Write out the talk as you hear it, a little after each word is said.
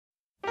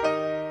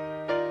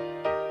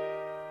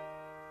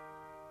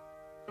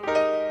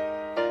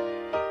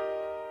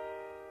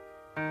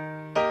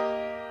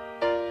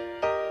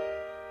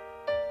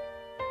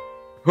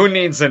Who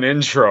needs an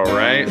intro,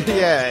 right?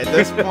 Yeah, at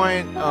this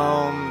point,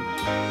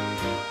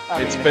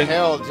 It's been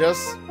hell,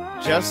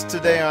 just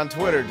today on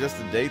Twitter, just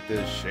to date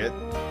this shit,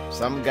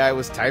 some guy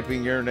was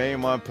typing your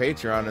name on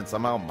Patreon and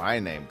somehow my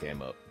name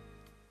came up.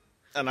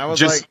 And I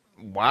was like,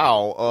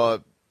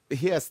 wow,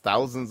 he has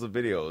thousands of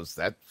videos.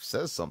 That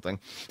says something.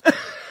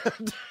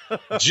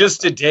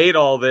 just to date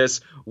all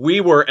this,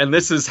 we were, and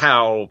this is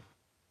how,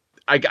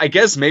 I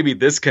guess maybe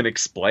this can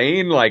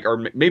explain, like,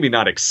 or maybe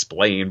not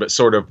explain, but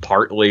sort of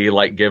partly,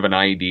 like, give an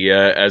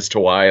idea as to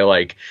why,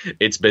 like,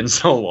 it's been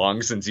so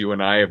long since you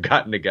and I have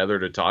gotten together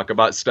to talk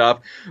about stuff.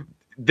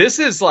 This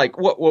is, like,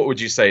 what would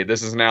you say?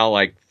 This is now,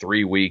 like,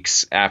 3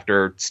 weeks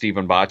after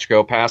Steven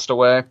Bochco passed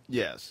away?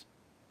 Yes.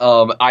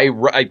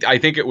 I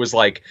think it was,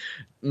 like,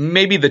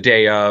 maybe the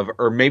day of,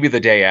 or maybe the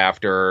day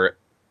after,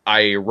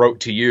 I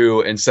wrote to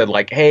you and said,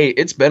 like, hey,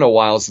 it's been a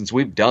while since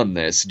we've done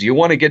this. Do you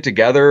want to get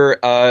together?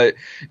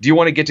 Do you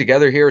want to get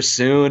together here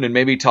soon and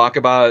maybe talk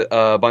about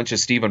a bunch of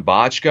Steven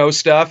Bochco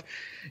stuff?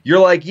 You're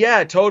like,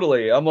 yeah,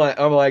 totally. I'm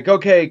like,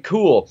 okay,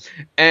 cool.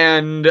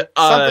 And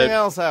something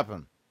else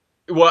happened.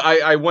 Well,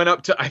 I went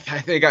up to, I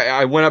think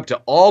I went up to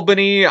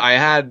Albany. I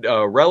had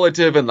a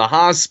relative in the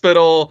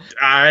hospital.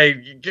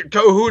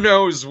 Who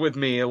knows with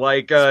me?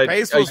 Like,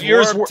 space was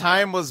warped,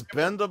 time was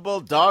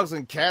bendable, dogs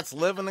and cats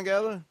living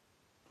together.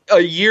 A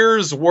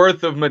year's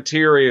worth of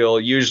material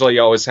usually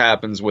always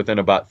happens within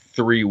about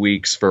 3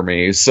 weeks for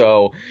me.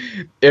 So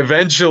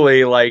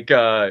eventually, like,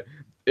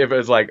 if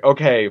it's like,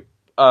 okay,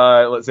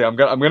 let's see, I'm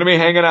gonna be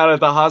hanging out at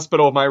the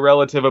hospital with my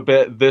relative a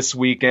bit this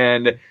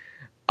weekend.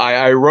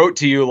 I wrote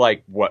to you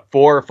like, what,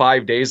 4 or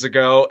 5 days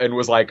ago, and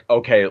was like,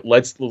 okay,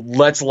 let's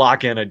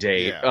lock in a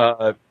date.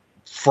 Yeah.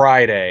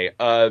 Friday.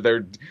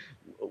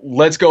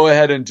 Let's go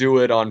ahead and do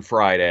it on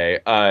Friday.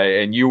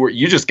 And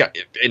you just got,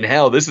 in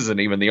hell, this isn't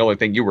even the only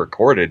thing you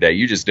recorded today.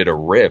 You just did a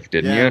riff,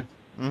 didn't you?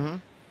 Mm-hmm.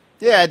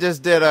 Yeah, I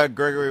just did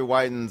Gregory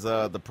Whiten's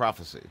The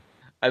Prophecy.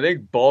 I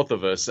think both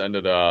of us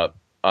ended up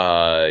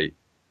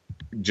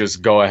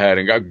just go ahead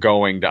and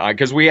going to,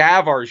 because we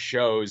have our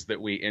shows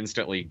that we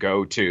instantly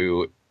go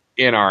to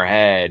in our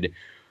head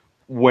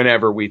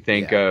whenever we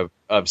think of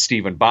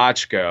Steven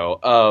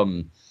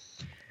Bochco.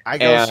 I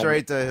go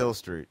straight to Hill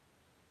Street.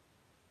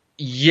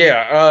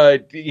 Yeah,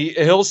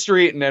 Hill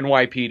Street and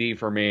NYPD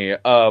for me.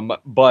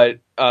 But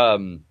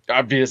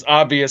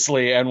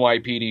obviously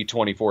NYPD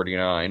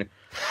 2049.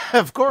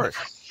 Of course.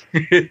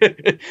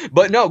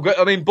 But no,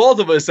 I mean, both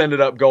of us ended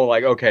up going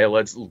like, okay,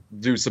 let's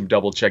do some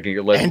double checking.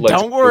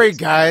 Don't worry,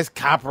 guys,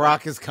 Cop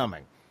Rock is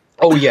coming.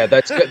 Oh yeah,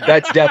 that's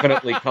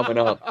definitely coming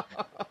up.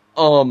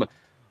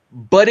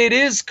 But it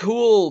is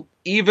cool,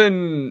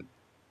 even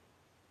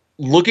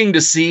looking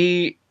to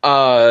see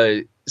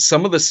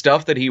some of the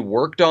stuff that he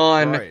worked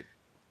on. Right.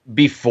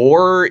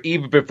 Before he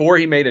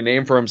made a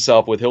name for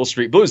himself with Hill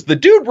Street Blues. The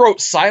dude wrote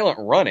Silent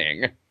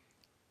Running.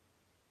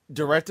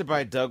 Directed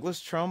by Douglas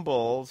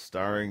Trumbull,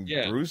 starring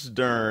Bruce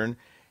Dern,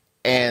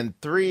 and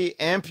 3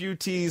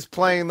 amputees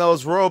playing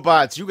those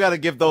robots. You got to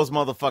give those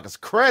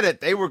motherfuckers credit.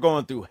 They were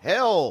going through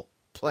hell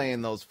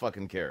playing those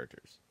fucking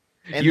characters.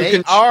 And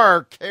they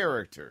are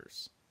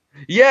characters.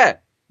 Yeah.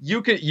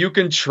 You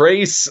can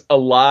trace a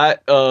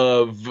lot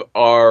of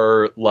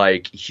our,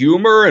 like,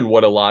 humor and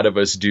what a lot of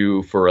us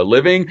do for a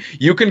living.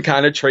 You can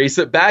kind of trace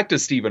it back to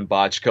Steven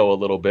Bochco a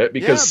little bit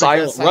because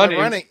Silent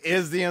Running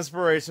is the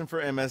inspiration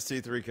for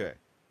MST3K.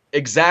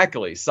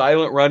 Exactly.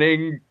 Silent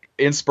Running,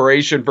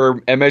 inspiration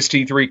for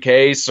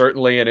MST3K,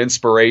 certainly an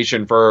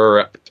inspiration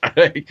for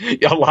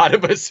a lot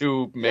of us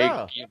who make,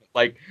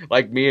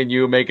 like me and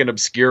you, making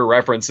obscure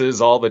references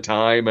all the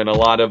time, and a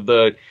lot of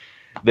the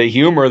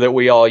humor that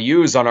we all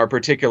use on our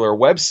particular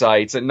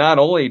websites. And not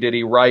only did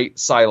he write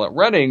Silent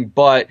Running,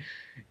 but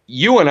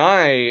you and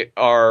I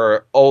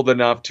are old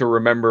enough to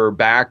remember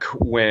back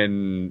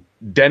when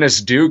Dennis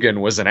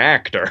Dugan was an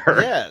actor.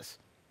 Yes.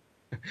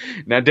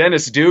 Now,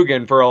 Dennis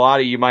Dugan, for a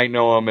lot of you might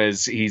know him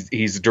as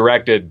he's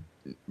directed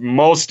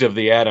most of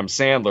the Adam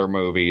Sandler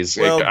movies.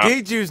 Well,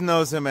 Geek Juice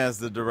knows him as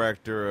the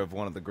director of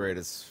one of the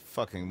greatest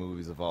fucking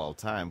movies of all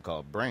time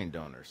called Brain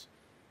Donors.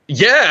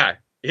 Yeah.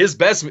 His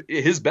best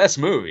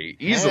movie,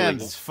 easily.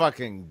 Hands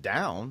fucking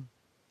down.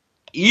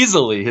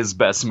 Easily his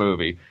best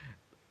movie.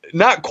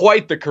 Not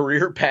quite the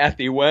career path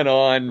he went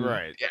on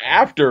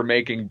after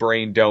making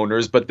Brain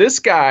Donors, but this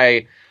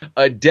guy,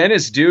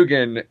 Dennis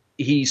Dugan,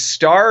 he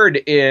starred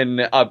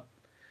in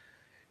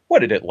what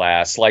did it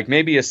last? Like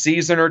maybe a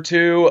season or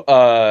two.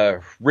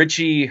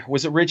 Richie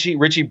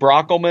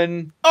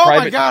Brockelman? Oh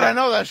my God, I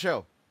know that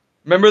show.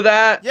 Remember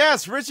that?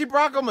 Yes, Richie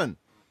Brockelman.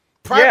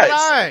 Private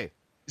Eye.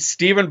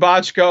 Steven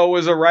Bochco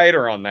was a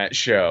writer on that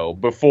show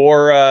a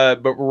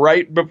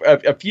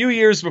few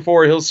years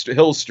before Hill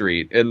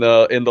Street in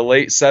the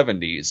late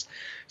 70s.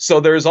 So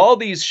there's all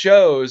these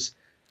shows.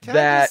 Can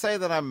I just say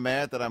that I'm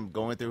mad that I'm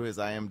going through his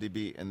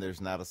IMDb and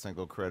there's not a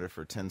single credit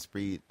for 10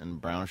 Speed and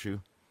Brown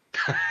Shoe?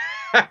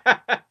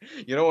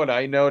 You know what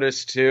I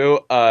noticed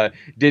too?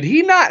 Did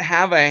he not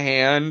have a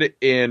hand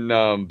in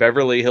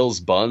Beverly Hills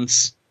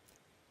Bunce?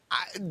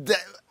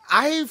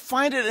 I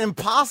find it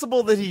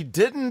impossible that he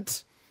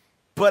didn't.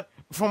 But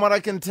from what I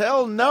can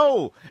tell,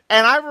 no.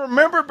 And I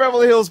remember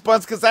Beverly Hills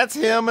Bunch because that's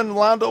him and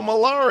Londo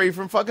Malari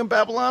from fucking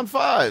Babylon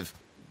 5.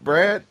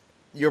 Brad,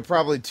 you're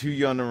probably too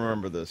young to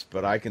remember this,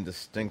 but I can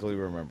distinctly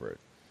remember it.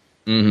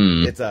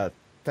 Mm-hmm. It's a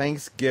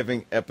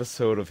Thanksgiving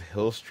episode of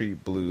Hill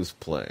Street Blues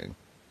playing.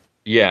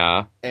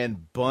 Yeah.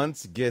 And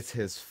Bunce gets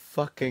his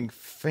fucking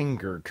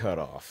finger cut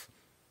off.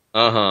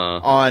 Uh-huh.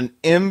 On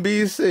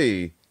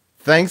NBC,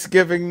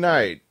 Thanksgiving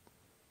night,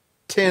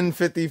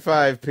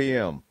 10:55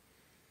 p.m.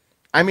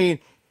 I mean,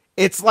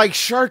 it's like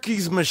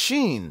Sharky's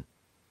Machine.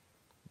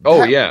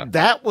 Oh, yeah.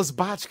 That was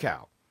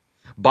Bochco.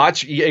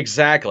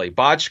 Exactly.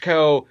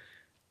 Bochco,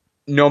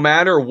 no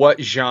matter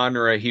what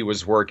genre he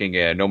was working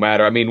in, no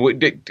matter, I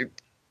mean,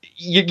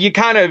 you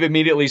kind of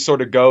immediately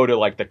sort of go to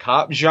like the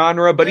cop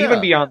genre, but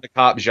even beyond the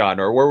cop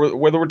genre,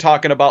 whether we're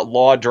talking about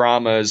law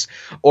dramas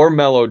or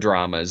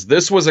melodramas,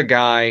 this was a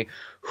guy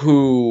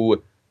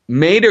who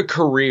made a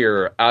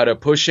career out of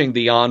pushing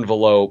the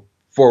envelope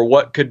for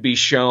what could be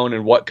shown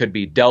and what could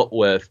be dealt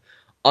with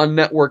on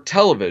network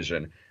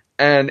television.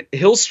 And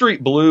Hill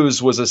Street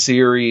Blues was a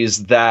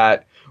series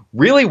that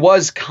really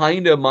was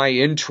kind of my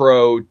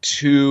intro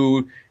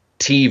to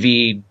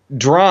TV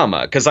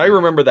drama, because I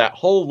remember that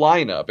whole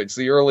lineup. It's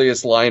the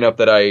earliest lineup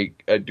that I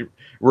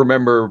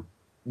remember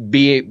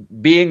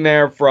being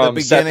there from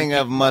the beginning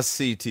of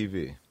must-see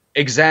TV.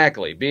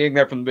 Exactly, being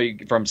there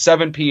from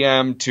 7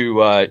 p.m.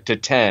 to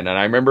 10. And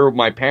I remember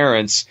my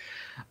parents,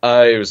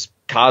 it was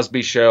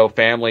Cosby Show,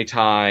 Family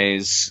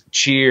Ties,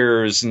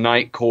 Cheers,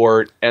 Night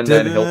Court, and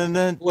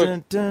then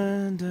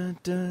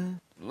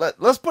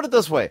Let's put it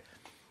this way.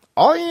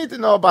 All you need to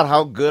know about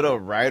how good a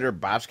writer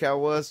Bochco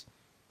was,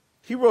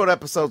 he wrote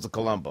episodes of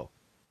Columbo.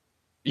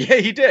 Yeah,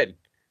 he did.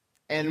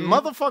 And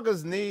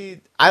motherfuckers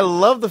need... I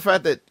love the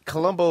fact that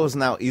Columbo is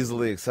now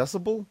easily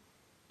accessible.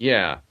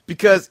 Yeah.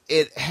 Because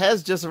it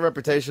has just a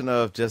reputation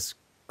of just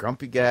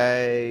grumpy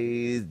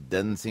guy,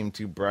 doesn't seem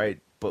too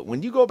bright. But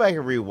when you go back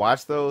and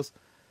rewatch those,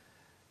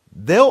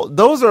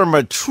 those are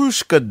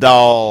Matryoshka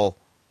doll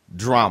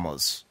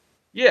dramas.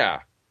 Yeah.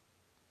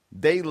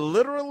 They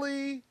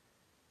literally...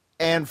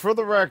 And for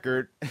the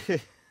record,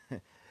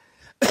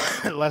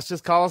 let's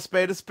just call a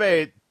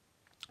spade.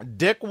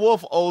 Dick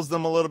Wolf owes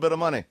them a little bit of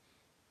money.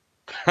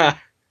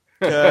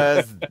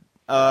 Because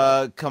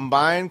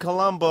combine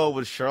Columbo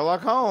with Sherlock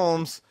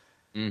Holmes,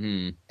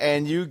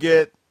 and you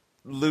get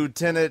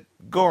Lieutenant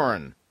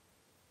Gorin.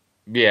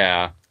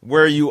 Yeah.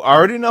 Where you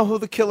already know who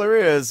the killer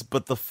is,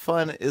 but the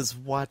fun is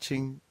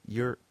watching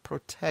your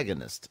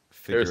protagonist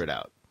figure it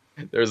out.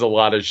 There's a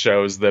lot of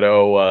shows that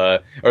owe,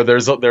 or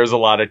there's a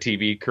lot of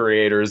TV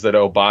creators that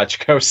owe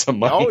Bochco some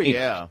money. Oh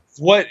yeah.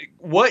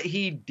 What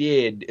he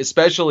did,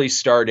 especially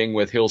starting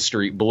with Hill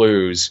Street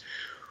Blues,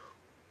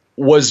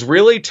 was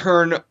really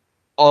turn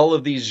all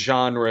of these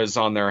genres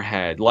on their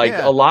head. Like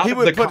a lot he of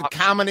would put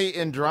comedy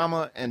in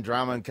drama and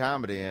drama and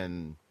comedy,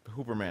 and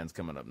Hooperman's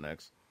coming up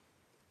next.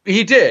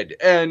 He did,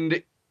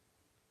 and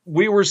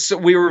we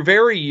were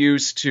very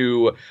used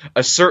to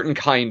a certain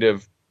kind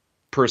of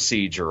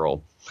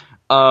procedural.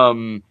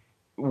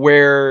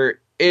 Where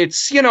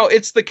it's,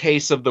 it's the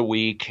case of the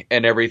week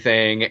and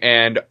everything.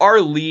 And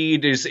our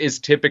lead is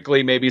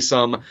typically maybe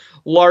some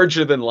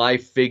larger than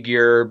life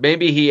figure.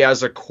 Maybe he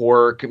has a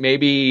quirk.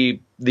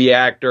 Maybe the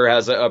actor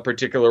has a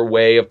particular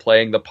way of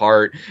playing the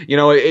part.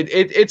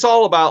 It's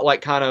all about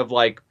like kind of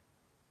like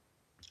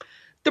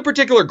the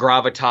particular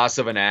gravitas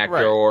of an actor,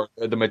 right, or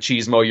the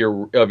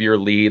machismo of your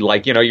lead,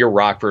 like, your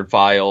Rockford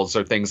Files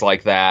or things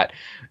like that.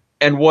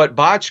 And what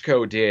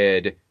Bochco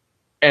did,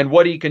 and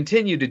what he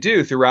continued to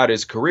do throughout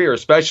his career,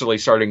 especially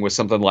starting with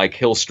something like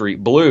Hill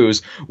Street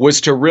Blues,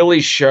 was to really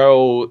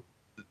show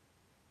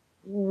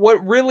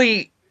what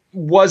really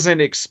wasn't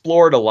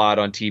explored a lot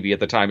on TV at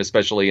the time,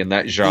 especially in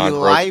that genre. The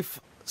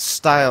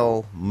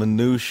lifestyle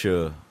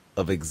minutia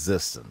of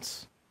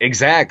existence.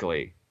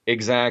 Exactly.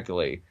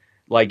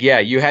 Like, yeah,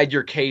 you had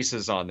your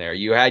cases on there.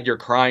 You had your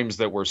crimes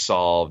that were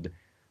solved.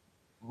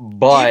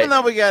 But even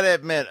though we gotta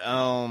admit,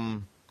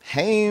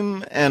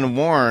 Haim and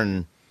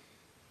Warren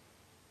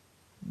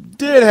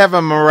did have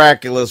a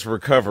miraculous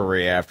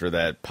recovery after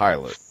that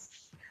pilot.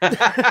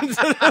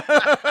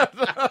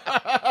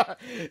 I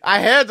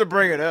had to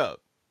bring it up.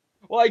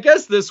 Well, I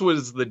guess this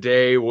was the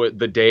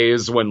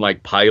days when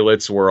like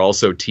pilots were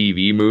also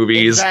TV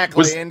movies.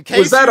 Exactly. In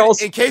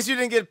case you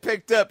didn't get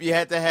picked up, you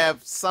had to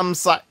have some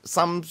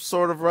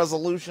sort of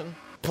resolution.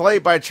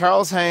 Played by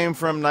Charles Haim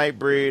from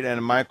Nightbreed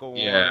and Michael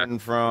Warren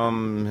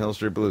from Hill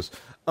Street Blues.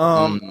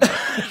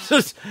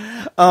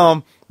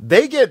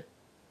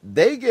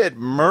 They get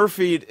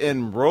Murphy'd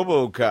in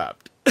RoboCop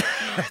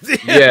at the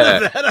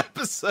end of that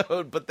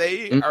episode, but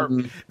they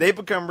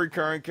become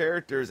recurring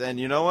characters. And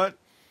you know what?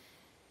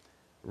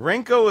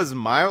 Renko is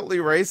mildly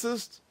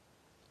racist.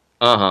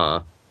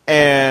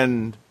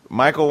 And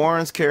Michael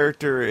Warren's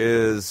character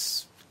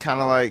is kind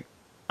of like,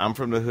 I'm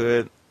from the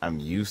hood. I'm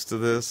used to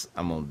this.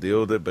 I'm going to deal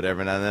with it, but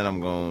every now and then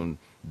I'm going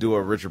to do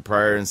a Richard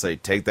Pryor and say,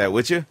 take that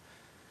with you.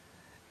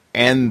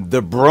 And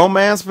the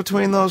bromance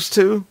between those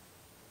two,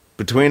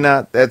 between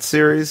that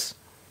series,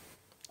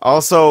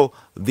 also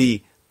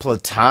the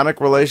platonic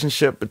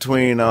relationship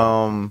between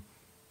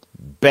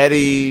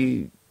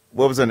Betty,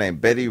 what was her name?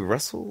 Betty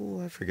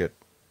Russell? I forget.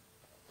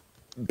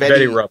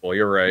 Betty Rubble,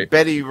 you're right.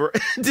 Did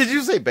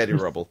you say Betty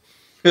Rubble?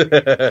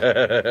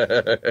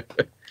 I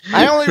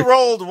only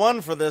rolled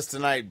one for this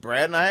tonight,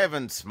 Brad, and I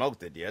haven't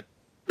smoked it yet.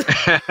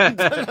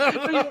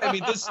 I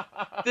mean,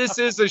 this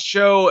is a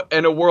show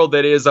and a world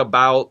that is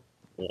about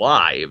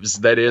lives,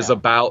 that is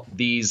about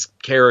these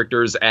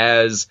characters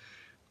as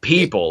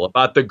people,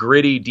 about the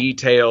gritty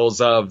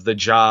details of the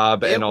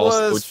job, and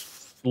also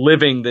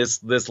living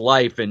this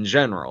life in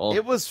general.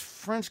 It was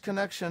French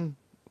Connection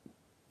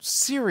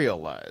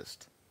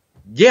serialized.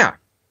 Yeah.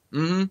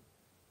 Mm-hmm.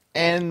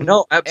 And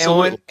no,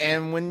 absolutely.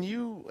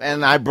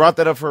 And I brought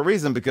that up for a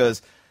reason,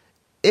 because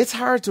it's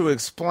hard to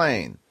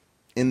explain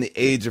in the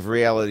age of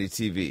reality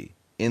TV,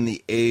 in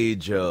the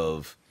age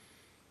of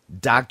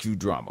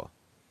docudrama,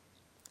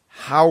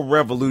 how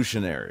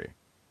revolutionary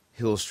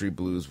Hill Street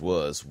Blues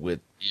was with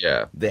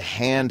the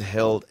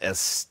handheld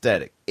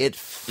aesthetic. It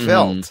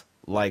felt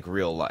like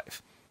real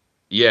life.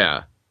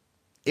 Yeah.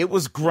 It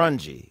was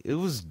grungy. It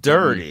was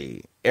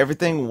dirty.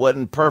 Everything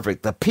wasn't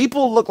perfect. The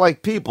people look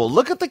like people.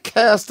 Look at the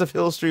cast of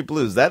Hill Street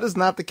Blues. That is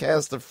not the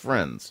cast of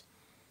Friends.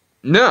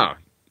 No.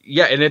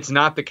 Yeah, and it's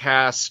not the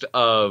cast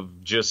of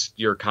just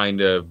your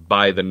kind of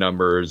by the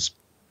numbers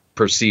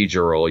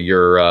procedural.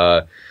 Your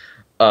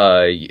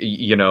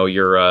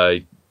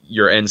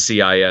your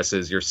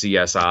NCISs, your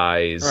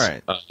CSIs,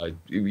 right?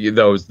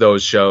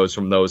 Those shows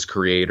from those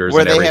creators,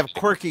 where they have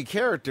quirky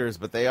characters,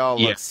 but they all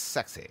look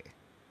sexy.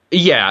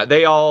 Yeah,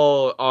 they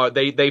all are.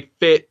 They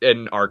fit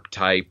an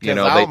archetype. You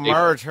know, I'll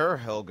merge her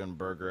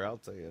Helgenberger. I'll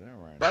tell you that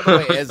right. By the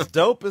way, as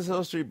dope as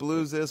Hill Street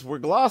Blues is, we're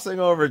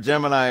glossing over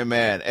Gemini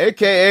Man,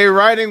 aka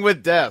Riding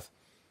with Death.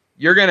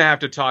 You're gonna have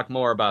to talk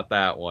more about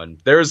that one.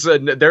 There was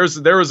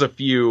a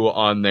few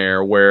on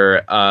there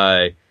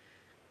where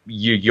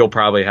you'll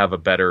probably have a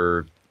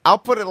better. I'll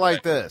put it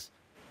like this: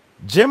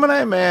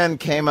 Gemini Man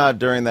came out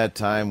during that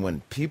time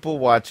when people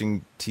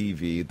watching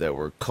TV that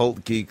were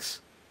cult geeks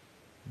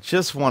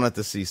just wanted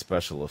to see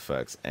special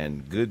effects,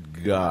 and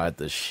good God,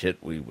 the shit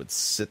we would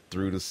sit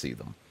through to see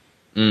them.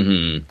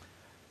 Mm-hmm.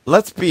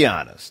 Let's be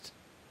honest.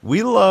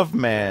 We love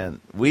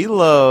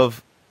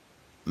Manimal.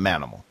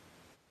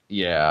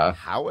 Yeah.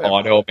 However,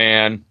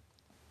 Automan.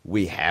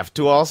 We have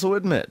to also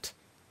admit,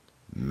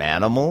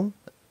 Manimal,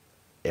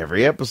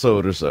 every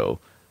episode or so,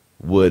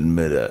 would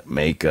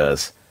make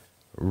us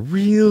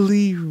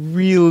really,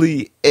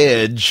 really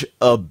edge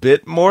a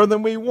bit more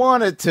than we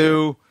wanted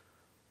to,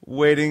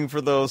 waiting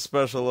for those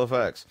special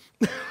effects.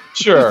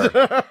 Sure.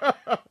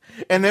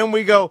 And then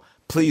we go,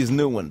 please,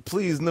 new one.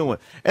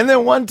 And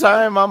then one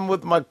time I'm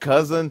with my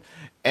cousin,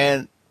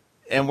 and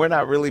we're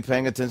not really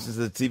paying attention to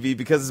the TV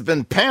because it's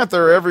been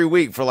Panther every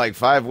week for like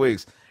 5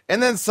 weeks.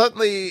 And then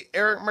suddenly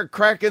Eric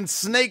McCracken's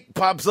Snake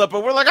pops up,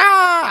 and we're like,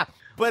 ah!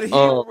 But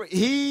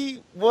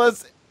he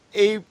was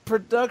a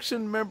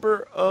production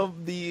member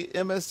of the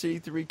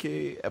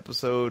MST3K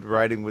episode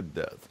Riding with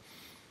Death.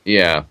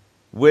 Yeah.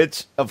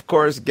 Which, of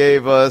course,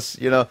 gave us,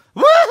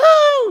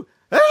 woohoo!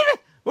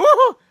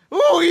 Woohoo!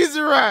 Ooh, Easy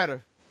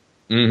Rider.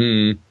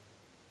 Mm-hmm.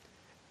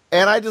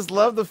 And I just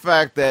love the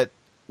fact that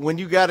when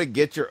you got to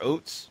get your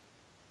oats,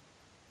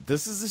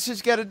 this is the shit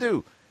you got to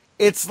do.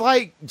 It's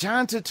like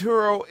John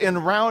Turturro in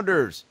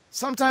Rounders.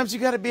 Sometimes you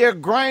got to be a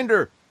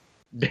grinder.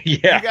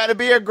 Yeah. You got to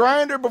be a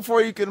grinder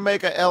before you can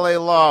make a LA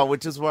Law,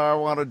 which is where I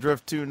want to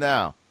drift to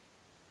now.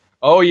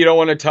 Oh, you don't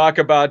want to talk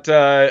about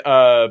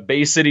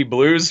Bay City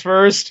Blues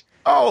first?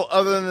 Oh,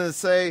 other than to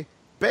say,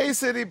 Bay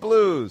City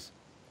Blues,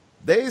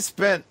 they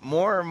spent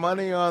more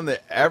money on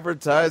the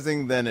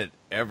advertising than it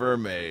ever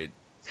made.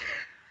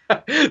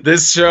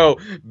 This show,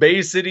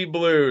 Bay City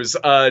Blues,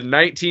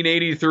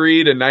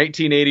 1983 to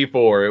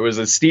 1984. It was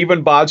a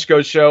Steven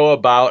Bochco show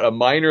about a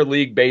minor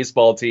league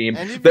baseball team.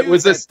 And you've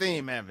used that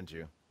theme, haven't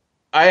you?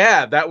 I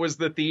have. That was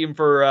the theme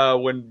for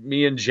when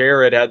me and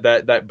Jared had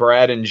that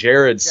Brad and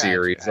Jared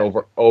series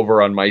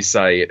over on my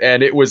site.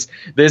 And it was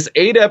this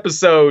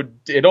 8-episode,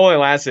 it only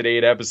lasted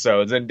 8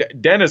 episodes. And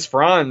Dennis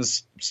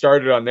Franz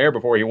started on there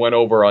before he went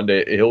over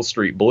onto Hill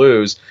Street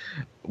Blues.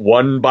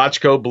 One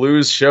Bochco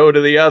Blues show to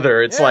the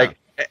other. It's like,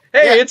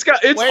 hey, it's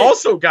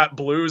also got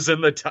blues in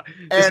the time.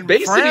 And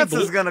France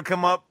is going to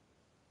come up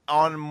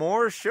on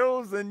more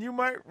shows than you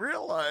might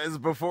realize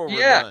before we're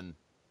done.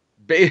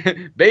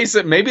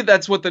 Maybe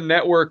that's what the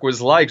network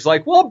was like. It's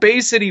like, well,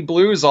 Bay City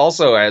Blues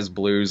also has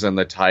blues in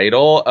the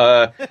title.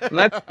 And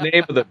that's the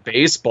name of the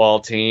baseball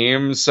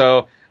team.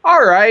 So,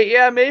 all right,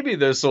 yeah, maybe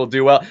this will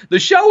do well. The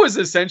show was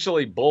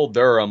essentially Bull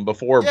Durham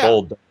before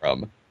Bull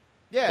Durham.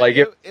 Yeah, like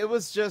it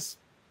was just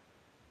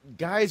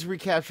guys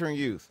recapturing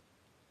youth.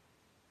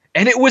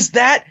 And it was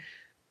that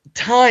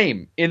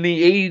time in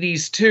the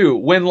 80s, too,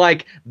 when,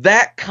 like,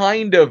 that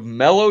kind of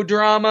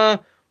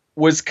melodrama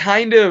was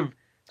kind of...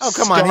 Oh,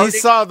 come on. He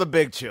saw The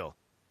Big Chill.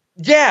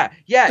 Yeah.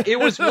 It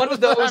was one of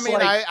those... I mean,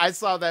 I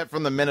saw that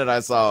from the minute I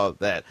saw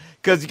that.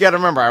 Because you got to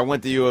remember, I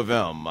went to U of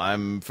M.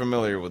 I'm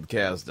familiar with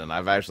Kasdan.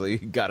 I've actually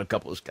got a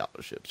couple of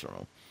scholarships from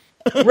him.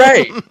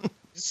 Right.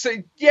 So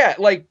yeah,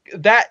 like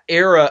that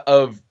era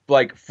of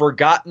like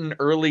forgotten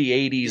early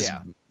 80s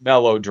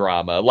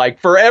melodrama. Like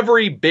for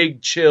every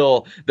big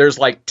chill, there's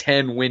like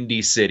 10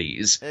 Windy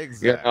Cities.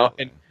 Exactly.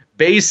 And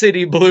Bay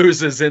City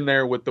Blues is in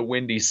there with the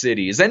Windy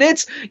Cities. And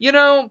it's,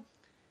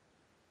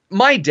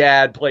 my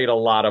dad played a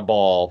lot of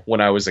ball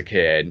when I was a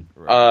kid.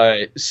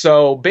 Right.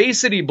 So Bay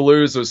City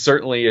Blues was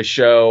certainly a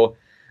show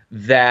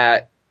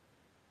that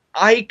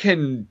I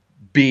can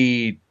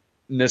be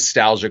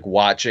nostalgic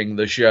watching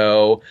the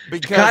show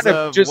because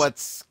of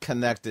what's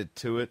connected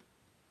to it.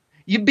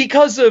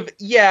 Because of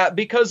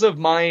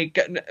my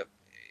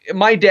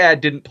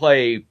dad didn't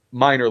play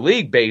minor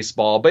league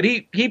baseball, but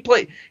he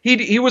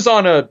was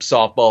on a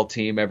softball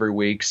team every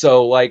week.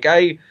 So like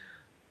I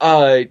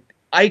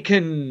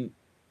can,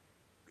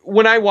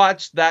 when I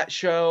watch that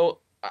show,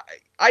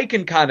 I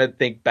can kind of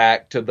think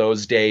back to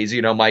those days.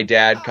 My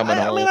dad coming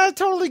home. I mean, I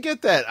totally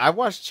get that. I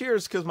watched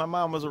Cheers because my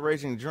mom was a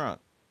raging drunk.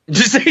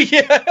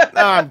 Yeah.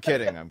 No, I'm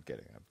kidding.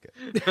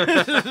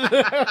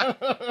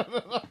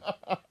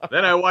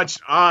 Then I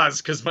watched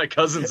Oz because my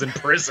cousin's in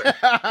prison.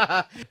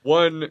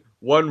 One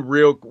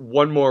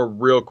more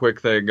real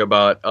quick thing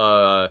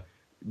about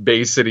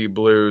Bay City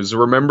Blues.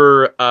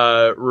 Remember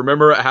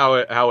how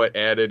it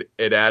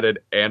added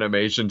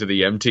animation to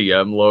the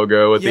MTM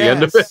logo at the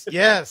end of it?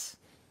 Yes.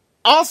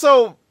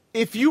 Also,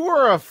 if you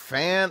were a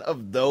fan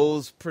of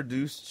those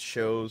produced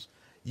shows,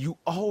 you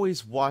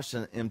always watched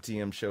an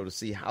MTM show to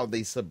see how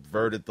they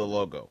subverted the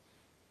logo.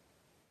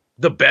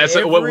 The best.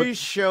 Every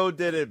show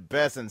did it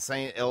best, and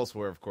Saint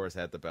Elsewhere, of course,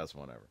 had the best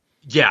one ever.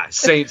 Yeah,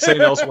 Saint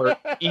Elsewhere,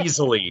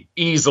 easily.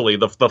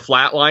 The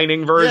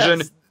flatlining version.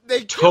 Yes,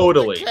 they killed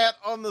the cat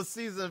on the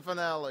season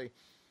finale.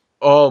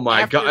 Oh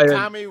my God!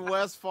 Tommy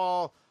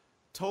Westfall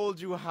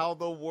told you how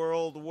the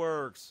world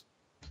works.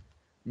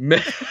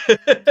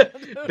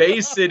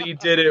 Bay City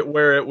did it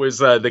where it was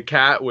the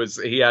cat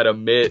he had a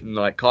mitt and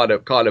like caught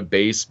a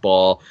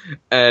baseball.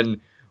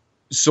 And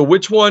so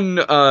which one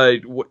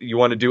you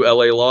want to do?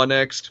 LA Law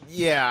next?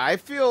 Yeah, I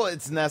feel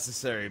it's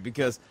necessary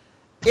because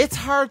it's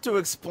hard to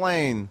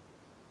explain.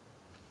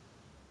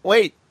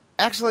 Wait,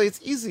 actually it's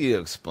easy to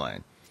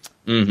explain.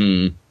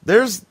 Mm-hmm.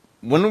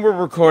 When we're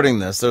recording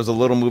this, there's a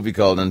little movie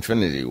called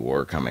Infinity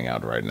War coming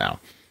out right now.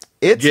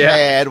 It's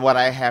had what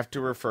I have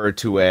to refer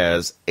to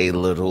as a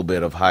little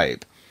bit of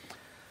hype.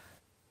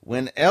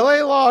 When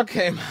LA Law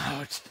came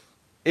out,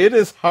 it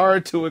is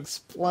hard to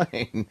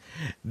explain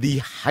the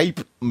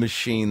hype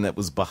machine that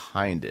was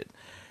behind it.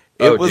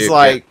 It was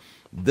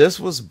this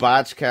was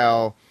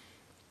Bochco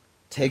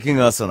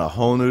taking us in a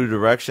whole new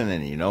direction,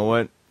 and you know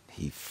what?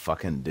 He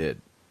fucking did.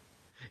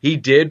 He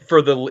did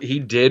for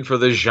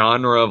the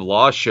genre of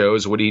law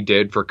shows what he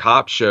did for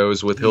cop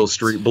shows with Hill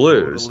Street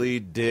Blues. He totally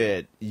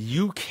did.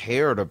 You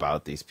cared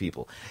about these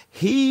people.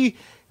 He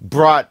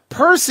brought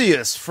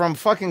Perseus from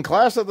fucking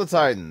Clash of the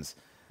Titans.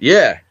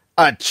 Yeah.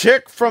 A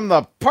chick from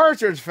the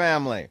Partridge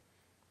Family.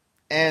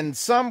 And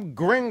some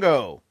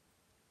gringo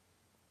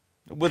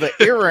with an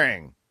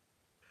earring.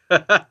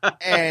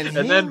 And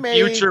then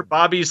future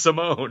Bobby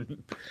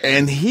Simone.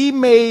 And he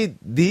made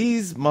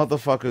these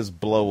motherfuckers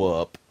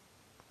blow up.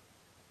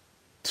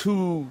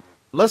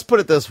 Let's put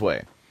it this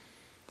way.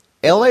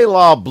 LA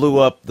Law blew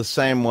up the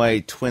same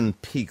way Twin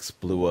Peaks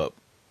blew up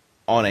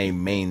on a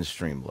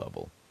mainstream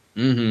level.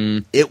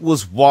 Mm-hmm. It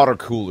was water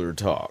cooler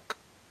talk.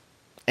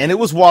 And it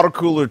was water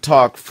cooler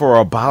talk for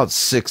about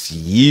 6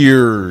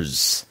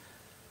 years.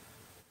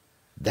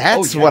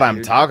 That's what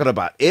I'm talking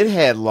about. It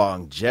had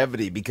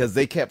longevity because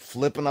they kept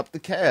flipping up the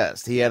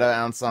cast. He had an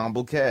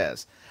ensemble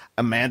cast.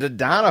 Amanda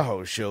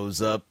Donahoe shows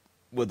up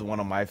with one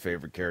of my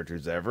favorite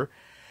characters ever.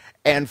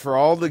 And for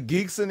all the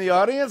geeks in the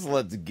audience,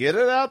 let's get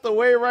it out the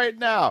way right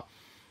now.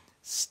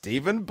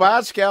 Steven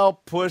Bochco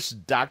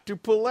pushed Dr.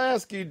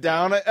 Pulaski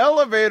down an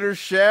elevator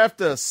shaft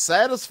to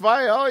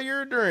satisfy all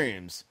your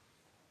dreams.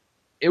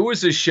 It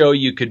was a show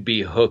you could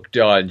be hooked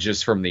on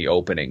just from the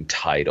opening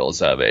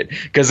titles of it.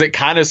 Because it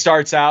kind of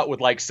starts out with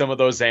like some of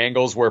those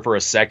angles where for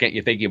a second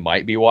you think you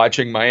might be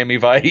watching Miami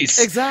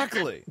Vice.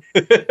 Exactly.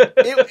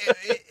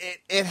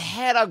 it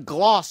had a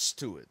gloss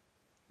to it.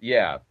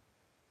 Yeah.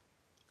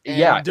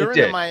 And during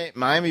the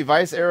Miami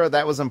Vice era,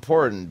 that was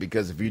important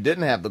because if you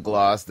didn't have the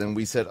gloss, then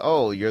we said,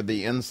 oh, you're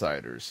the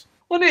insiders.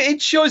 Well,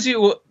 it shows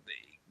you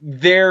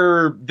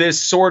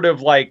this sort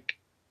of like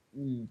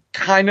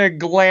kind of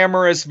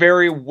glamorous,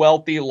 very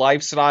wealthy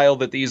lifestyle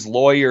that these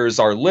lawyers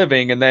are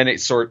living, and then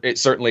it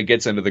certainly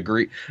gets into the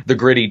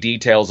gritty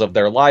details of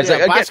their lives.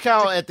 Yeah,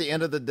 Bochco, at the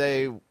end of the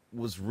day,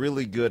 was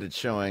really good at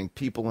showing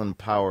people in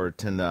power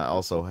tend to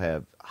also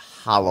have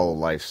hollow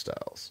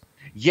lifestyles.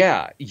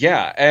 Yeah,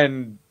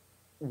 and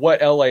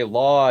what LA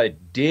Law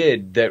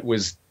did that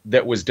was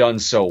done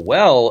so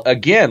well,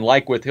 again,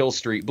 like with Hill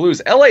Street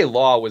Blues, LA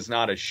Law was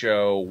not a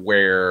show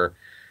where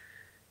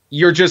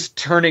you're just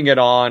turning it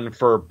on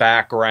for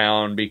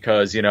background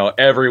because,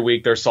 every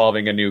week they're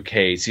solving a new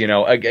case.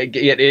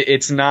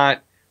 It's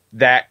not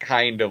that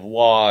kind of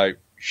law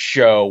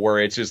show where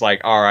it's just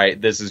like, all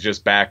right, this is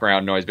just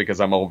background noise because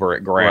I'm over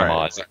at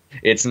grandma's. Right.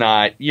 It's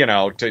not,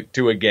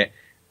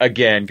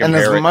 again, and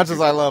as much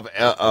as I love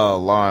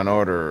Law and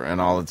Order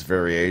and all its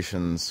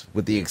variations,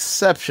 with the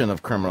exception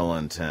of Criminal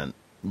Intent,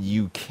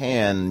 you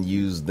can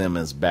use them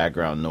as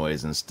background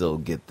noise and still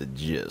get the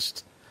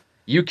gist.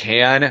 You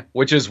can,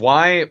 which is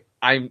why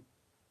I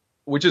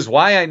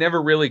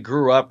never really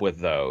grew up with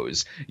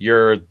those.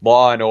 Your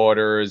Law and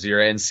Orders,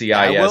 your NCIS.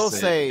 I will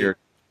say,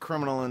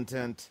 Criminal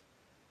Intent,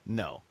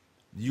 no.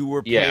 You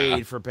were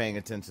paid for paying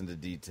attention to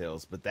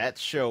details, but that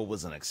show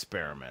was an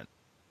experiment.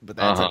 But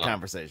that's a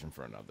conversation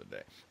for another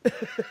day.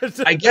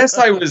 I guess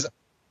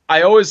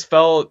I always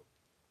felt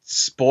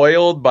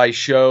spoiled by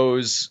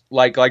shows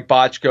like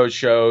Bochco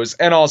shows,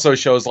 and also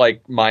shows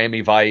like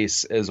Miami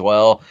Vice as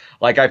well.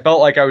 Like, I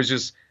felt like I was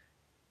just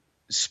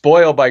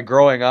spoiled by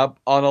growing up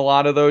on a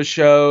lot of those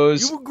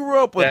shows. You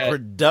grew up with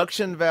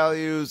production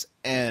values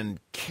and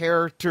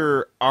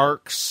character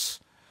arcs.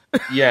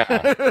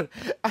 Yeah.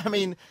 I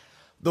mean,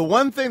 the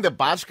one thing that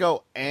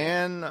Bochco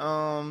and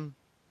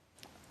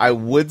I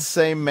would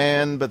say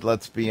Man, but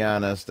let's be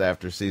honest,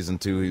 after season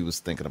 2 he was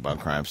thinking about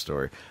Crime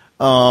Story.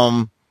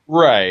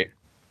 Right.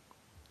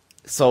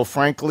 So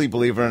frankly,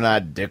 believe it or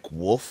not, Dick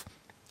Wolf,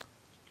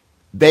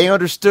 they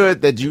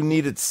understood that you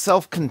needed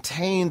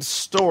self-contained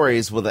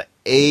stories with an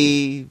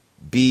A,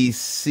 B,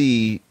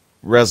 C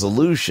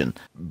resolution.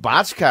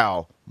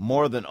 Bochco,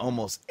 more than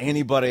almost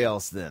anybody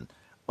else then,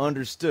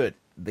 understood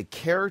the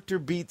character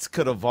beats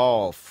could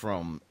evolve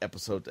from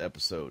episode to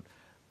episode,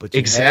 but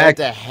you had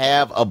to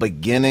have a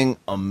beginning,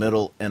 a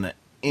middle, and an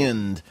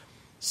end.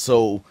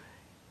 So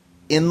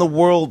in the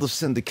world of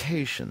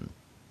syndication,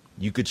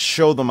 you could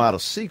show them out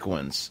of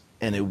sequence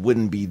and it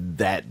wouldn't be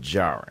that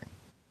jarring.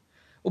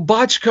 Well,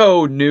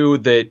 Bochco knew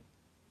that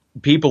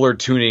people are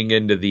tuning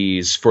into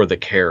these for the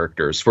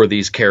characters, for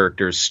these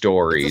characters'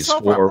 stories,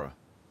 for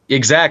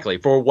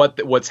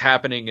what's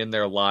happening in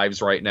their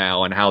lives right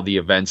now and how the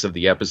events of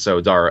the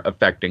episodes are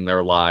affecting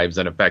their lives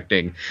and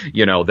affecting,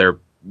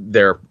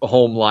 their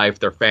home life,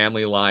 their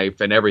family life,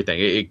 and everything.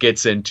 It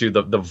gets into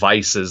the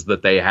vices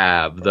that they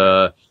have,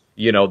 the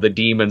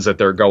demons that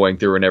they're going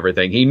through and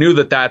everything. He knew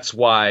that that's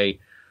why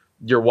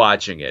you're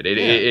watching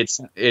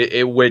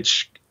it.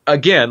 Which,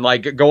 again,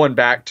 like, going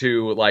back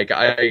to, like,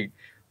 I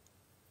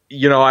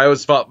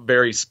always felt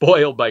very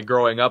spoiled by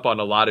growing up on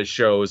a lot of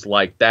shows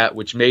like that,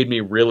 which made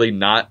me really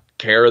not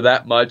care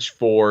that much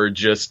for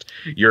just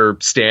your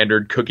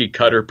standard cookie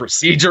cutter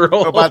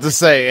procedural. I'm about to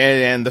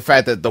say, and the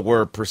fact that the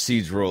word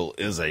procedural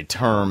is a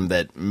term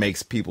that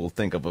makes people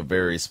think of a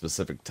very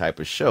specific type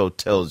of show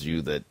tells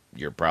you that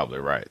you're probably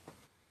right.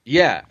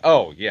 Yeah.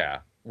 Oh,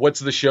 yeah.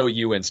 What's the show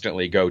you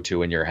instantly go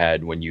to in your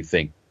head when you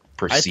think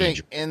procedural? I think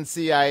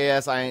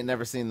NCIS. I ain't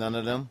never seen none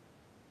of them.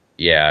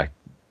 Yeah.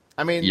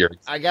 I mean,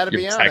 I got to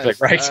be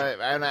honest. Right.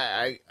 And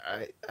I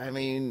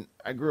mean,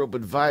 I grew up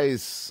with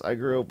Vice. I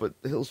grew up with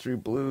Hill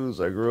Street Blues.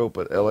 I grew up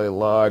with L.A.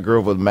 Law. I grew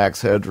up with Max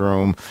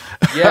Headroom.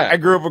 Yeah. I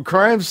grew up with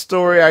Crime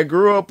Story. I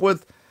grew up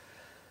with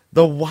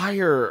The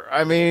Wire.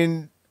 I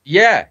mean,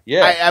 yeah.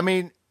 You're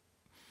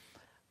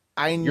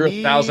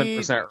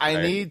 1,000% right.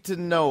 I need to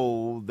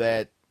know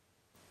that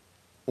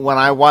when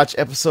I watch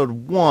episode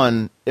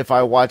 1, if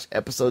I watch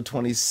episode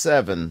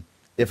 27,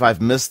 if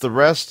I've missed the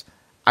rest,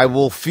 I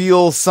will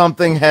feel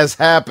something has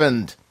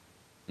happened.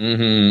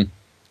 Mm-hmm.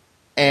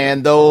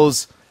 And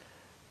those,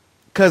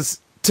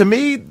 because to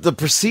me, the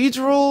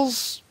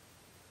procedurals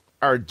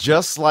are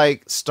just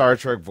like Star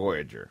Trek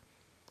Voyager.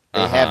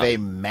 They have a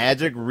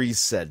magic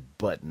reset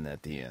button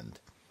at the end.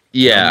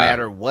 Yeah. No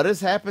matter what has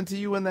happened to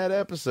you in that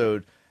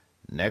episode,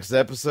 next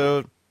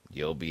episode,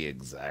 you'll be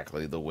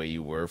exactly the way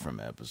you were from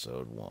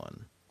episode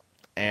 1.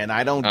 And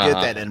I don't get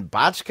that. And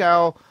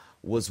Bochco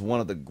was one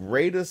of the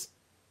greatest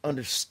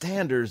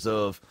understanders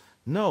of,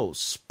 no,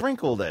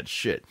 sprinkle that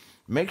shit.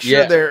 Make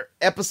sure their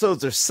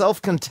episodes are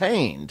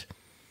self-contained,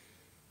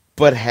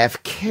 but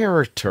have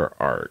character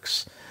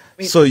arcs.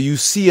 I mean, so you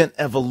see an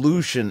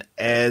evolution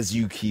as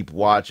you keep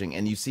watching,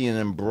 and you see an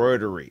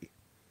embroidery.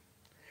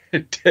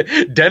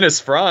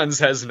 Dennis Franz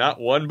has not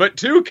one but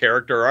 2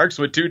 character arcs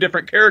with 2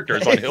 different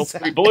characters on Hill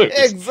Street Blues.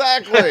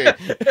 Exactly.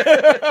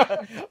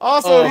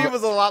 Also, he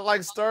was a lot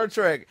like Star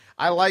Trek.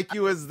 I like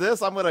you as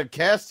this, I'm going to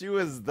cast you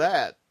as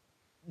that.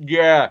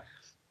 Yeah.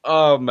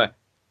 And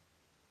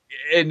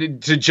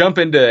to jump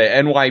into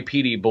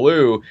NYPD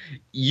Blue,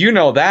 you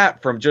know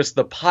that from just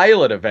the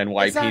pilot of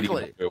NYPD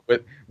Blue.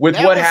 With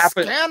that what was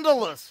happened.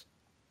 Scandalous.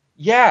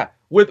 Yeah.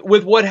 With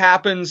what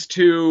happens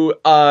to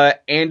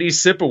Andy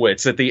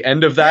Sipowicz at the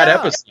end of that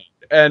episode.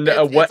 And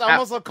it's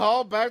almost a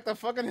call back to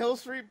fucking Hill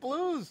Street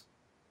Blues.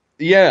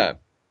 Yeah.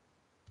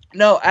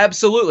 No,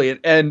 absolutely.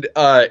 And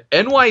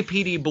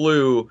NYPD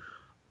Blue,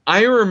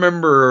 I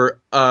remember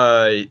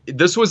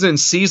this was in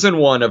season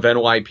 1 of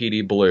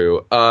NYPD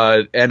Blue,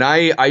 and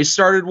I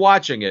started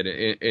watching it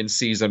in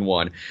season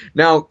 1.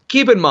 Now,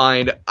 keep in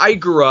mind, I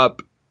grew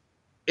up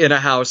in a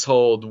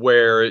household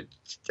where,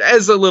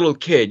 as a little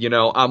kid,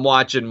 I'm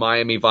watching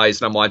Miami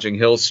Vice and I'm watching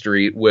Hill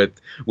Street with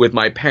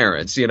my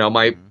parents.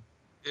 My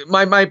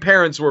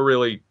parents were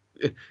really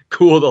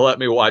cool to let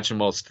me watch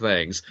most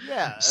things.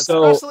 Yeah,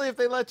 especially if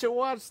they let you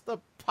watch the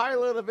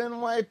pilot of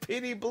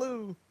NYPD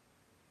Blue.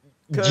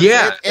 Because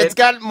it's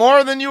got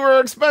more than you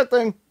were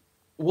expecting.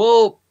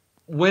 Well,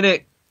 one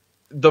of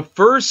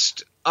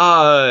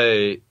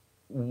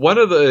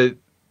the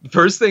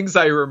first things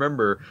I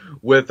remember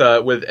with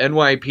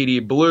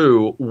NYPD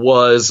Blue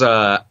was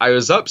I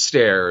was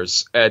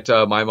upstairs at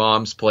my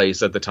mom's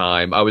place at the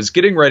time. I was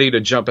getting ready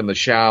to jump in the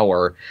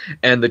shower,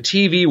 and the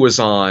TV was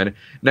on.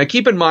 Now,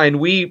 keep in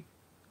mind,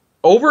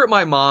 over at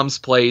my mom's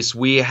place,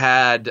 we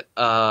had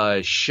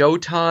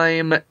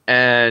Showtime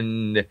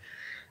and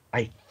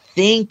I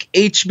think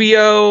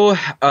HBO.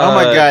 Oh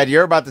my God,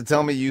 you're about to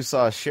tell me you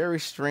saw Sherry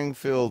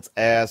Stringfield's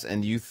ass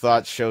and you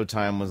thought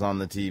Showtime was on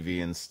the TV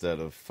instead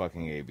of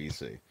fucking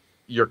ABC.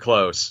 You're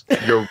close.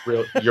 You're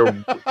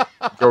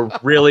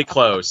really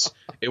close.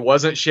 It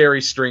wasn't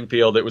Sherry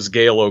Stringfield. It was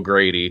Gail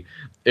O'Grady.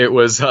 It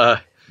was.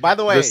 By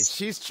the way,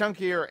 she's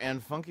chunkier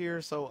and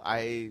funkier, so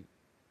I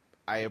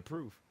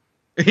approve.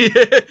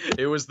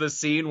 It was the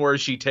scene where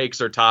she takes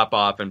her top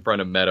off in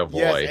front of Metavoy.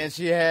 Yes, and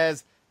she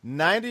has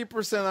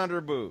 90%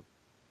 under boob.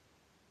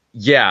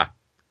 Yeah.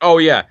 Oh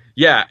yeah.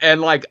 Yeah.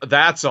 And like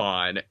that's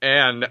on,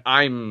 and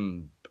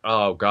I'm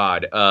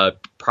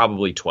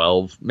probably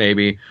 12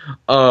 maybe.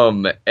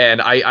 And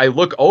I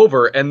look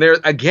over, and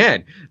there's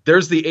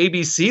the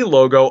ABC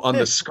logo on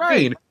the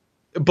screen,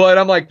 right. But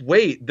I'm like,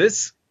 wait,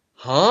 this.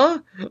 Huh?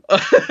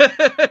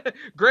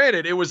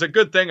 Granted, it was a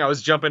good thing I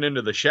was jumping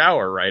into the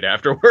shower right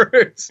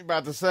afterwards. I'm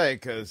about to say,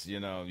 because, you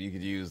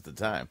could use the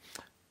time.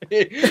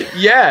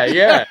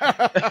 Yeah.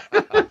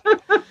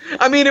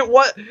 I mean, it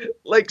was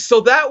like,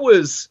 so that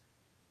was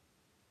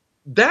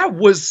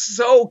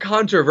so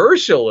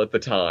controversial at the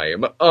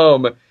time.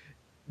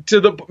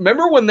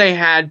 Remember when they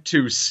had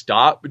to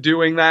stop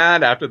doing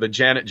that after the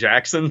Janet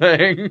Jackson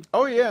thing?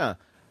 Oh, yeah.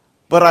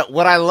 But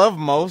what I love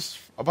most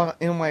about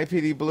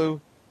NYPD Blue,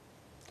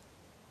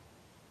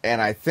 and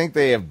I think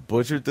they have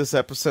butchered this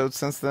episode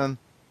since then,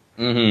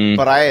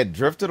 but I had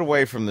drifted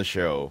away from the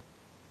show,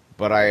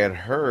 but I had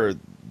heard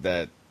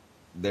that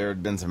there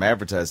had been some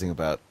advertising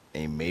about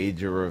a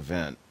major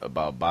event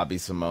about Bobby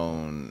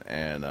Simone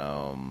and,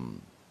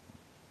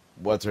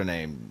 what's her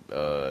name?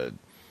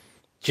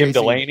 Kim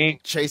Delaney?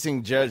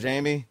 Chasing Judge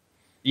Amy?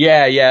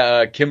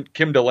 Yeah, Kim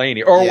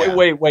Delaney. Or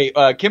yeah. wait,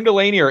 Kim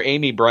Delaney or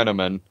Amy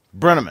Brenneman?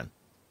 Brenneman.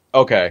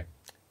 Okay.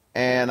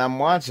 And I'm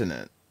watching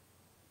it.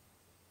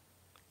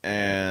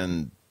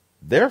 And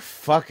they're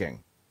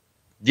fucking.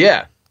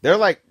 Yeah. They're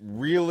like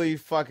really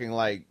fucking,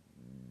 like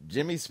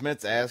Jimmy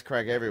Smith's ass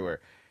crack everywhere.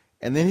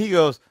 And then he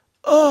goes,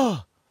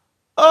 oh.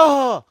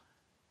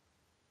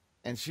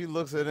 And she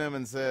looks at him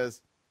and says,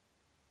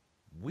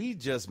 we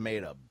just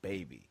made a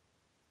baby.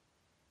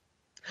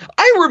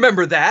 I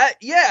remember that.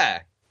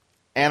 Yeah.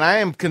 And I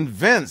am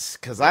convinced,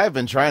 because I've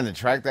been trying to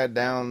track that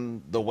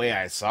down the way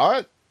I saw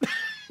it.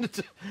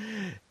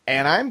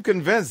 And I'm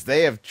convinced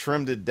they have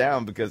trimmed it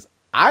down, because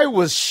I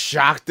was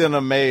shocked and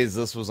amazed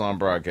this was on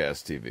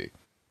broadcast TV.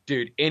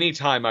 Dude,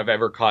 anytime I've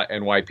ever caught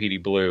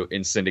NYPD Blue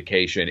in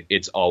syndication,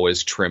 it's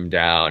always trimmed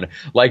down.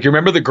 Like, you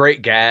remember the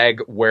great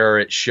gag where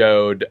it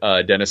showed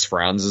Dennis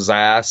Franz's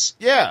ass?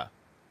 Yeah.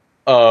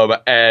 Yeah,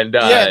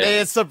 they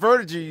had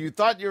subverted you. You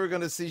thought you were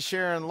going to see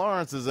Sharon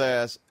Lawrence's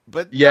ass,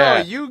 but yeah.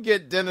 No, you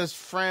get Dennis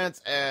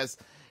Franz's ass,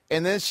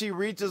 and then she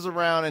reaches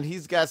around and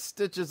he's got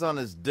stitches on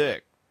his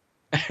dick.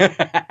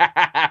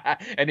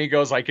 And he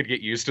goes, I could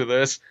get used to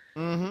this.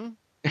 Mm-hmm.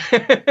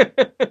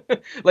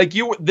 Like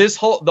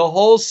the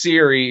whole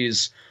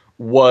series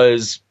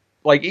was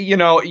like,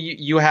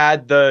 you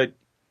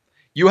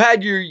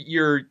had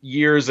your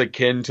years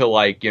akin to,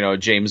 like,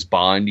 James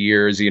Bond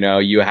years,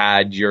 you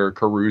had your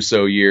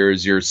Caruso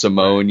years, your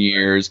Simone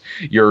years,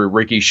 your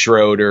Ricky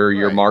Schroeder,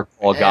 your Mark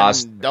Paul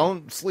Goss.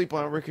 Don't sleep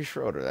on Ricky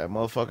Schroeder. That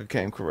motherfucker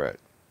came correct.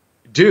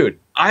 Dude,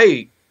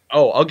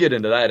 I'll get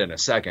into that in a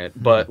second,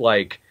 but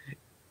like,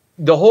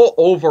 the whole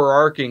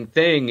overarching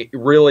thing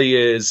really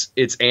is,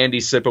 it's Andy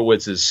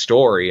Sipowicz's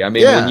story. I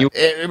mean,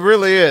 it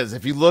really is.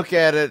 If you look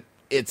at it,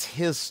 it's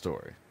his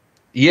story.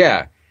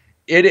 Yeah,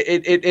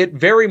 it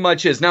very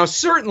much is. Now,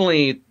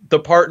 certainly the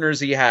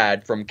partners he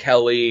had, from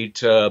Kelly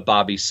to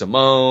Bobby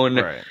Simone,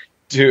 right,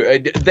 to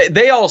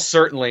they all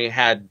certainly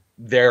had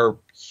their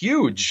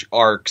huge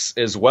arcs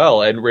as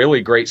well, and really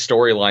great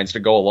storylines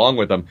to go along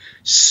with them.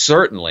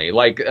 Certainly,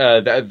 like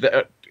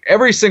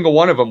every single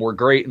one of them were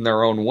great in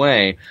their own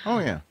way. Oh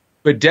yeah.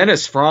 But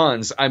Dennis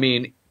Franz, I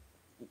mean,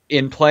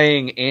 in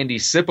playing Andy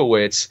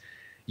Sipowicz,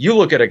 you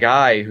look at a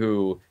guy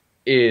who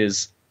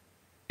is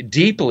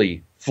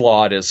deeply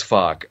flawed as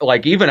fuck,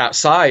 like even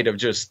outside of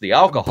just the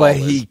alcohol. But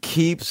he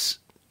keeps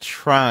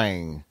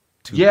trying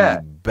to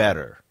be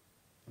better.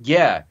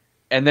 Yeah.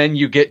 And then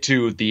you get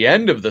to the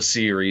end of the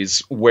series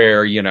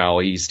where,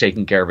 he's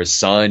taking care of his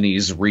son,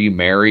 he's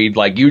remarried.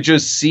 Like, you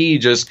just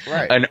see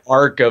an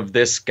arc of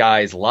this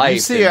guy's life. You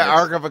see an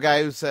arc of a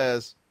guy who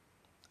says,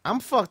 I'm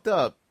fucked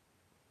up.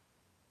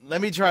 Let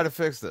me try to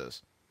fix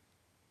this.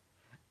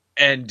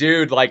 And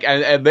dude, like,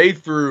 and they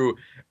threw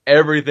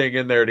everything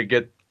in there to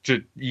get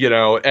to,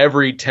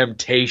 every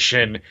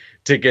temptation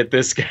to get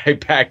this guy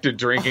back to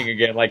drinking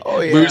again, like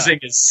losing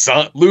his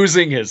son.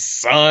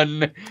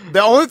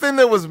 The only thing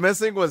that was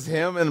missing was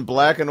him in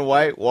black and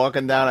white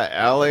walking down an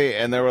alley,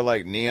 and there were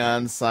like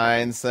neon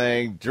signs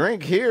saying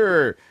 "Drink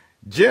here,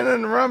 gin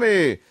and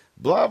rummy,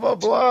 blah blah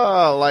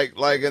blah,"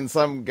 like in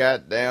some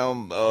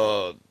goddamn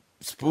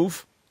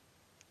spoof.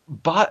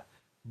 But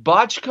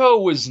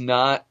Bochco was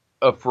not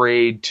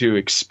afraid to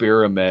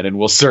experiment, and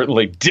we'll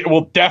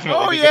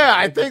definitely.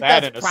 I think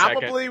that's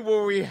probably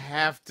where we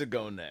have to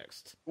go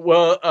next.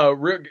 Well,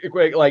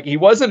 like he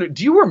wasn't.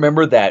 Do you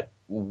remember that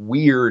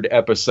weird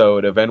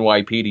episode of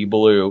NYPD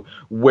Blue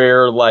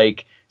where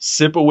like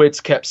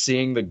Sipowicz kept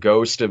seeing the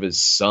ghost of his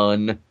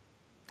son?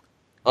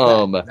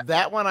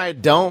 That one I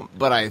don't,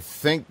 but I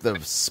think the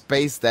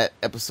space that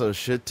episode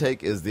should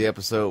take is the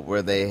episode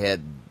where they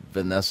had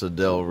Vanessa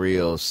Del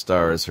Rio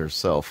star as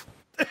herself.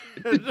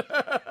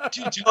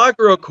 To talk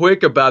real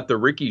quick about the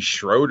Ricky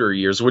Schroeder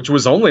years, which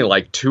was only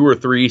like 2 or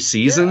 3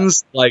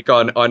 seasons, like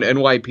on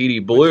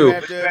NYPD Blue.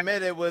 But you have to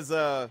admit it was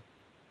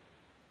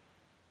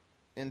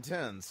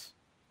intense.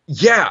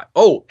 Yeah.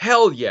 Oh,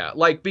 hell yeah.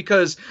 Like,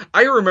 because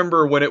I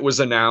remember when it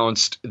was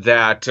announced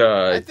that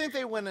I think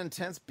they went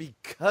intense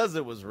because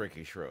it was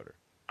Ricky Schroeder.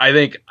 I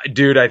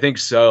think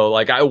so.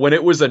 Like when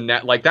it was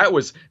that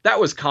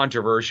was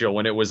controversial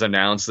when it was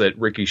announced that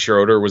Ricky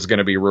Schroeder was going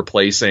to be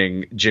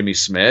replacing Jimmy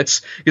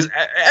Smits, because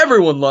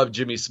everyone loved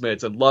Jimmy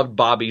Smits and loved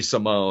Bobby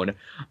Simone.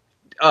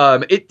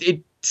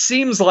 It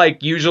seems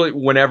like usually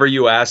whenever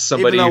you ask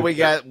somebody, even though we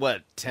got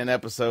 10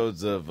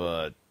 episodes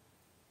of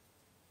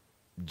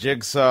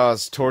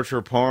Jigsaw's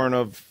torture porn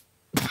of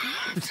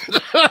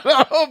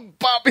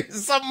Bobby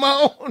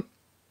Simone.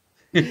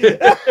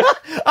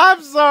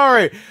 I'm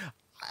sorry.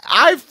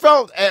 I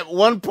felt at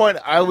one point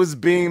I was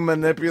being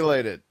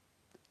manipulated.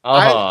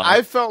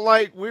 I felt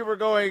like we were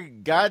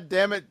going, God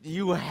damn it,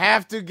 you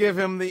have to give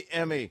him the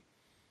Emmy.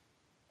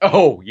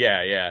 Oh,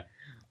 yeah.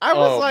 I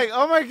was like,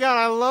 oh my God,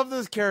 I love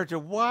this character.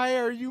 Why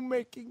are you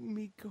making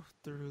me go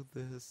through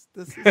this?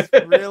 This is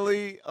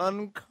really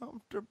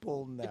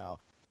uncomfortable now.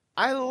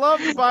 I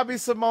loved Bobby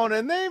Simone,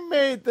 and they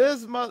made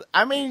this.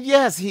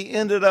 Yes, he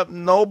ended up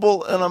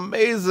noble and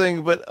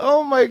amazing, but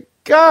oh my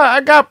God,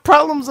 I got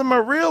problems in my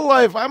real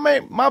life.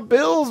 My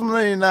bills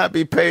may not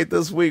be paid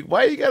this week.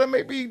 Why you gotta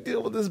make me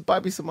deal with this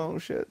Bobby Simone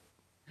shit?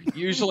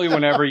 Usually,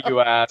 whenever you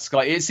ask,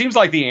 like, it seems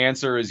like the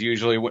answer is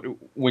usually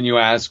when you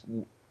ask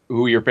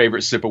who your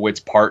favorite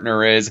Sipowicz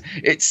partner is.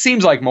 It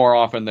seems like more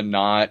often than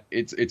not,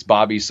 it's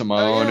Bobby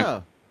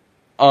Simone.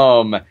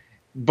 Oh, yeah.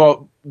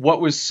 But what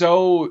was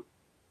so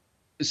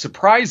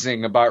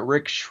surprising about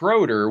Rick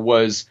Schroeder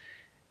was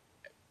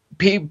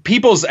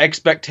people's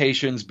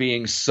expectations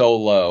being so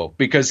low,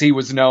 because he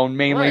was known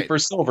mainly for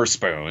Silver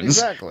Spoons.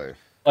 Exactly.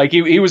 Like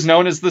he was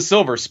known as the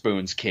Silver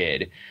Spoons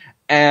kid.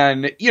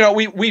 And,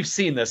 we've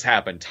seen this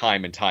happen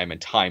time and time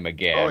and time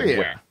again. Oh, yeah.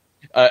 Where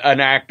an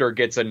actor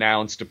gets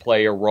announced to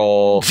play a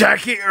role.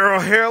 Jackie Earle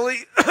Haley.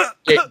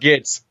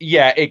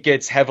 it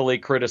gets heavily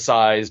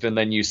criticized, and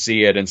then you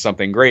see it and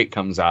something great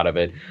comes out of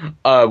it.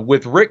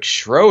 With Rick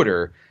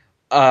Schroeder,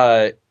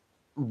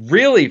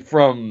 really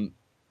from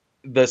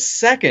the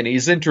second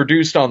he's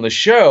introduced on the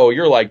show,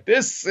 you're like,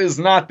 this is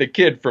not the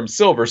kid from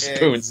Silver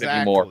Spoons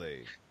anymore.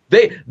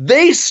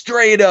 They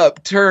straight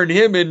up turned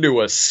him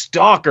into a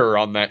stalker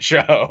on that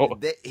show.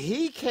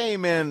 He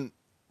came in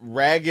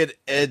ragged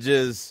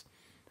edges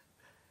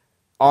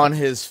on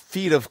his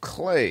feet of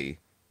clay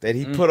that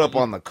he put up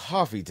on the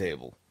coffee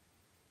table.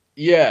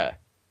 Yeah.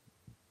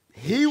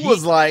 He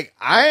was like,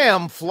 I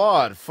am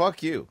flawed.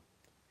 Fuck you.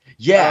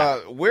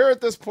 Yeah. We're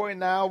at this point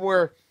now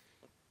where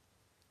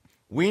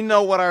we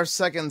know what our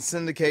second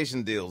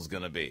syndication deal is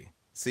going to be.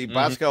 See,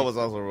 Bochco was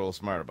also real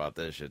smart about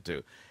this shit,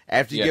 too.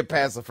 After you get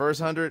past the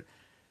first 100,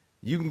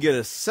 you can get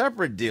a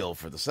separate deal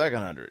for the second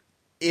 100.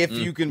 If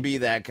you can be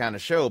that kind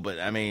of show. But,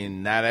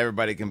 not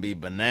everybody can be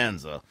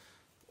Bonanza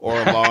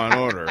or Law and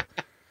Order.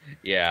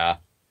 Yeah.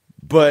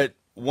 But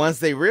once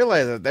they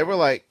realized it, they were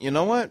like, you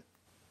know what?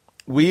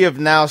 We have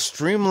now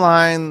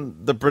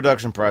streamlined the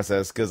production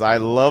process, because I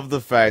love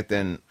the fact,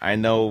 and I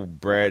know,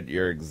 Brad,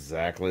 you're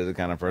exactly the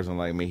kind of person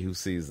like me who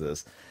sees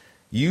this.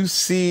 You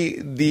see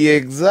the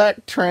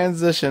exact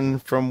transition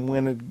from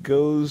when it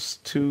goes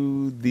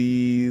to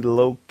the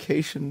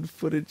location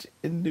footage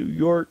in New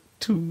York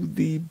to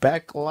the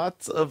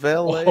backlots of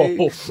LA.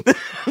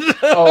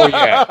 Oh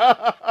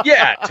yeah.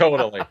 Yeah,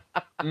 totally.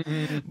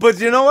 But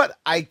you know what?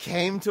 I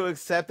came to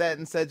accept that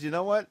and said, you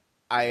know what?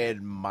 I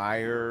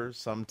admire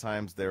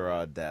sometimes their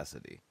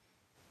audacity.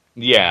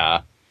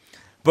 Yeah.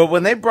 But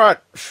when they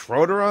brought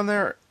Schroeder on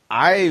there,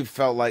 I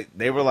felt like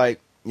they were like,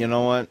 you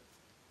know what?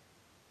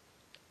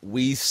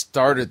 We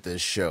started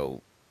this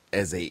show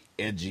as a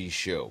edgy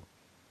show.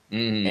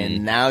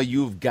 And now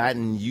you've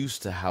gotten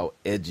used to how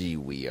edgy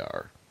we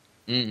are.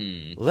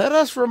 Let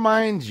us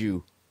remind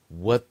you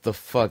what the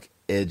fuck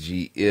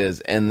edgy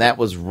is. And that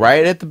was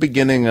right at the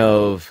beginning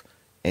of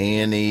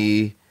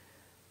A&E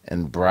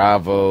and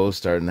Bravo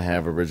starting to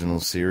have original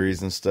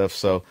series and stuff.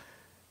 So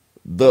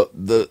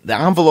the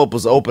envelope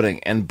was opening,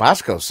 and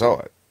Bochco saw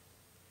it.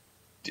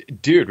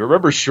 Dude,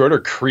 remember Schroeder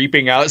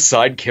creeping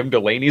outside Kim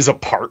Delaney's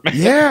apartment?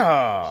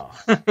 Yeah.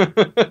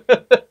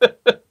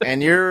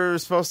 And you're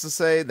supposed to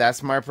say,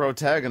 that's my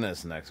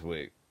protagonist next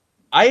week.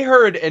 I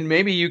heard, and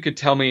maybe you could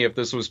tell me if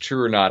this was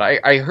true or not,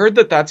 I heard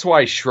that that's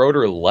why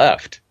Schroeder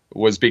left,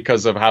 was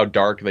because of how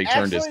dark they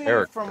turned his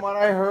character. From what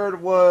I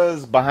heard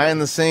was, behind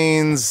the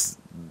scenes,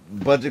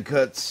 budget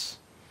cuts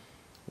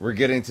were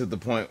getting to the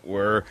point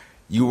where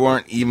you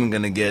weren't even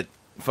going to get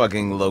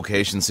fucking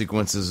location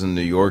sequences in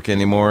New York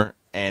anymore.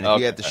 And if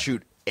you had to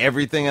shoot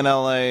everything in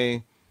LA,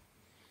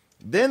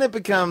 then it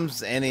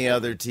becomes any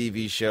other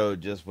TV show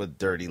just with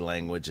dirty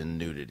language and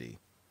nudity.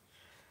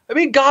 I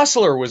mean,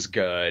 Gosler was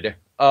good.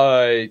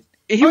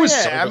 He was.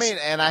 I mean,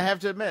 and I have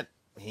to admit,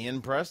 he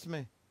impressed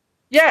me.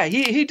 Yeah,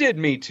 he did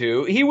me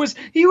too. He was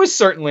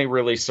certainly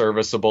really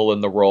serviceable in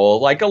the role.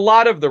 Like a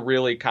lot of the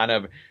really kind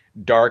of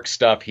dark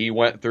stuff he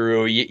went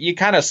through, you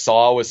kind of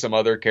saw with some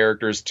other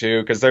characters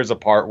too, because there's a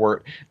part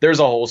where there's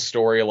a whole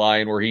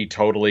storyline where he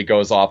totally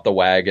goes off the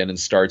wagon and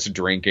starts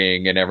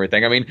drinking and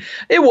everything. I mean,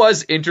 it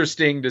was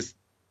interesting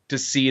to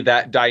see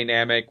that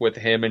dynamic with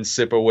him and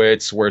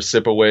Sipowicz, where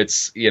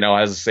Sipowicz,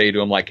 has to say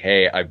to him like,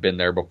 "Hey, I've been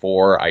there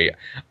before.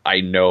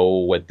 I know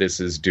what this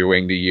is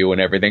doing to you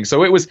and everything."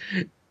 So it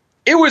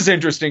was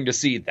interesting to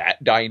see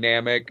that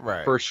dynamic,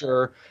 right, for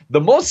sure. The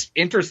most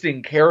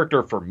interesting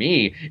character for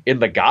me in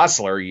the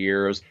Gosler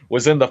years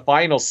was in the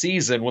final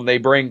season when they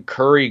bring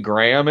Curry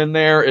Graham in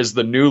there as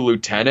the new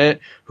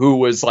lieutenant who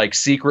was like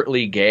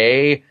secretly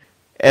gay.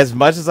 As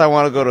much as I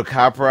want to go to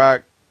Cop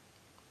Rock,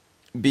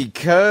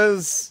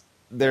 because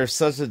there's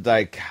such a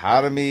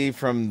dichotomy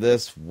from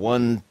this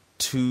 1-2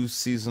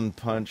 season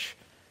punch,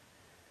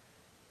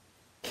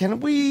 can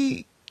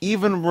we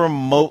even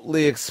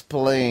remotely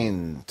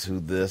explain to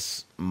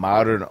this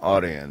modern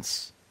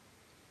audience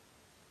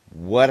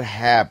what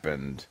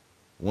happened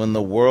when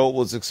the world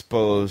was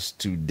exposed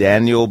to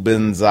Daniel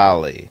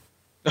Benzali?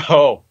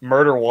 Oh,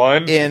 Murder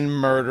One? In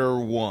Murder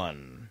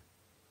One.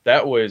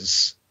 That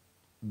was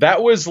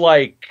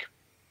like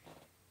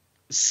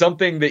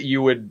something that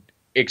you would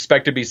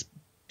expect to be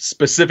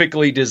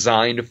specifically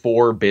designed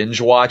for binge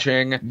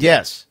watching.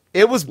 Yes.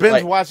 It was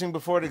binge watching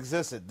before it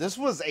existed. This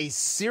was a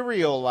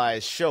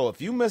serialized show. If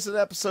you missed an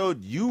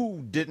episode,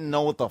 you didn't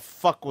know what the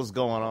fuck was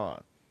going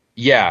on.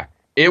 Yeah.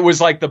 It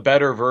was like the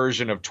better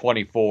version of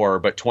 24,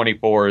 but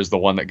 24 is the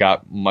one that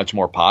got much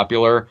more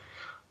popular.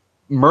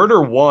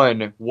 Murder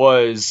One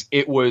was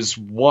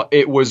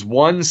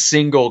one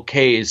single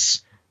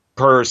case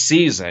per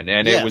season,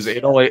 and yes,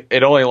 it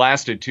only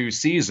lasted 2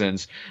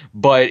 seasons,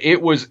 but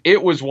it was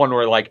one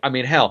where, like, I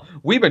mean, hell,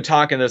 we've been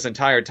talking this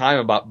entire time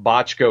about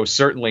Bochco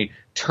certainly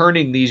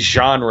turning these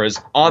genres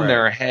on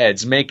their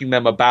heads, making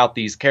them about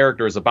these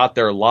characters, about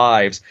their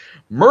lives.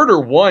 Murder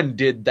One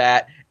did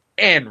that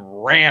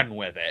and ran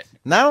with it.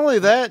 Not only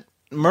that,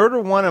 Murder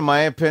One, in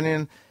my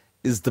opinion,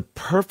 is the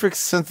perfect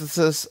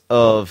synthesis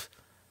of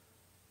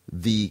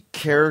the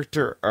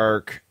character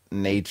arc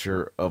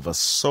nature of a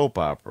soap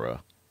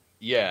opera.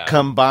 Yeah.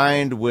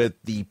 Combined with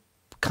the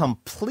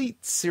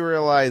complete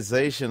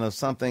serialization of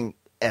something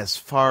as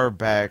far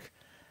back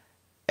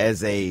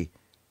as a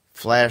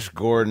Flash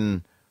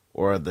Gordon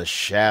or The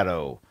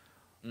Shadow,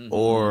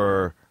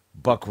 or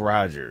Buck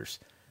Rogers.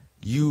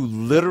 You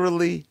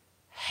literally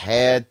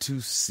had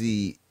to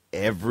see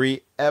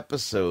every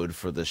episode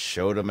for the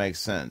show to make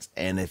sense.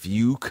 And if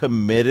you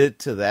committed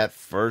to that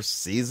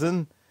first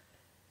season,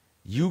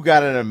 you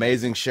got an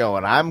amazing show.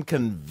 And I'm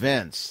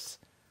convinced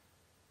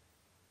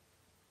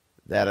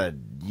that a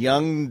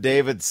young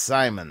David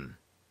Simon,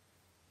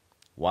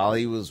 while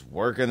he was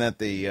working at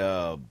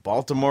the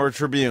Baltimore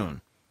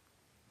Tribune,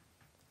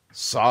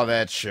 saw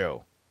that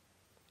show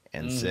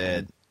and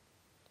said,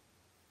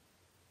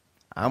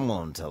 I'm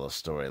going to tell a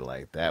story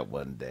like that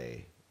one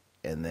day.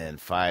 And then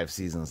 5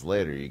 seasons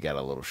later, you got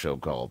a little show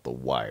called The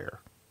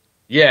Wire.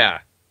 Yeah.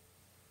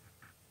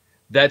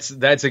 That's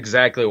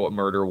exactly what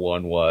Murder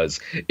One was.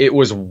 It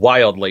was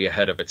wildly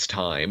ahead of its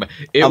time.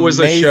 It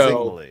was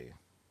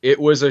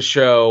a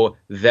show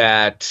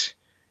that,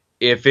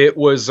 if it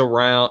was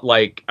around,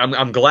 like,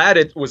 I'm glad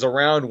it was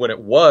around when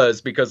it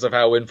was, because of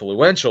how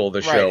influential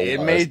the show was.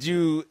 It made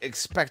you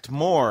expect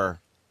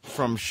more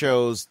from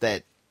shows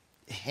that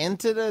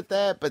hinted at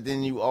that, but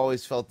then you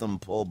always felt them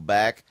pull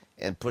back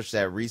and push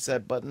that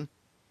reset button.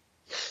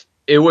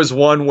 It was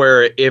one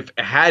where,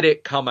 had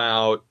it come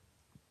out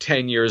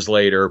 10 years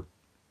later,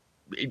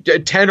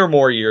 10 or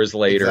more years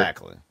later,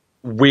 exactly,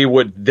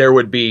 there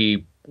would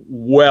be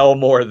well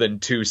more than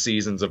 2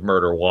 seasons of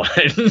Murder One.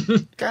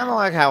 Kind of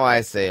like how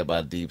I say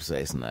about Deep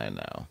Space Nine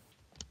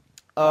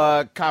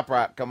now. Cop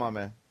Rock, come on,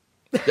 man.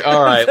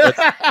 All right,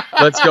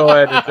 let's go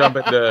ahead and jump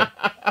into.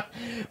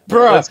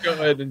 Bro, let's go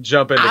ahead and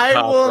jump into. I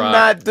will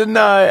not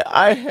deny,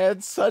 I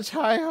had such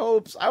high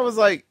hopes. I was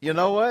like, you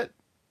know what?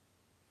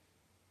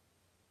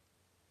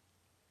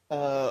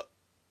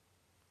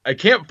 I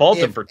can't fault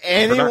him for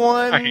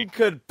anyone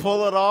could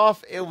pull it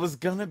off. It was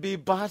gonna be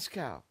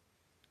Bochco.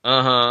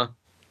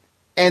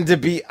 And to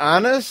be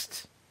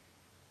honest,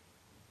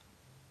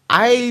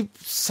 I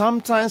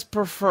sometimes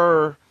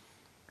prefer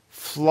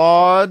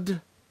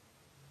flawed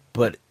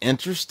but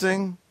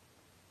interesting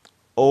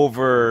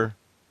over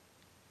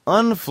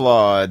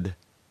unflawed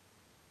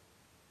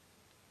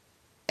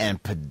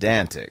and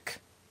pedantic.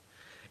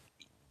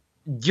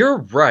 You're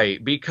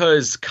right,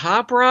 because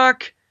Cop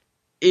Rock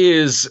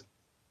is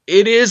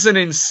an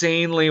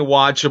insanely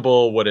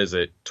watchable, what is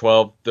it,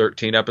 12,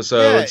 13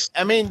 episodes?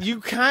 Yeah, I mean,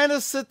 you kind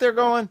of sit there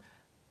going,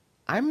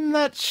 I'm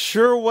not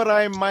sure what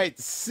I might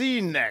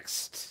see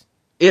next.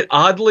 It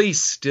oddly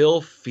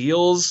still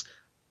feels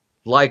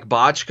like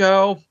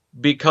Bochco,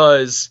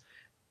 because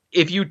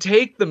if you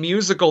take the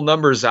musical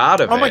numbers out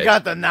of it... Oh my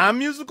god, the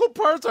non-musical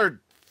parts are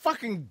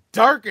fucking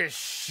dark as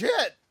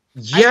shit.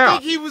 Yeah. I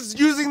think he was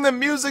using the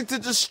music to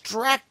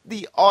distract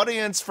the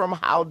audience from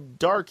how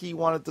dark he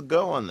wanted to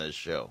go on this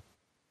show.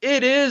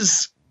 It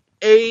is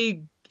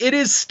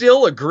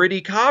still a gritty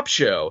cop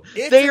show.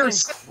 It's an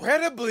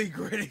incredibly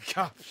gritty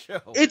cop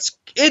show.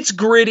 It's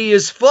gritty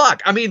as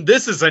fuck. I mean,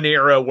 this is an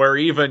era where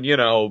even,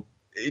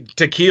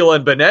 Tequila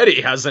and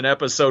Benetti has an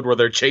episode where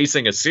they're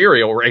chasing a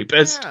serial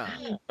rapist. Yeah.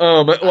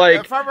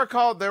 If I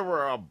recall, there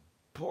were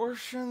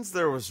abortions,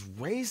 there was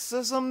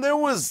racism,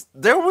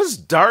 there was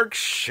dark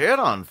shit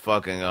on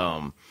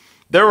fucking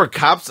there were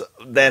cops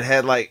that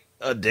had like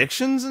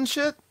addictions and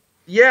shit.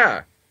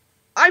 Yeah.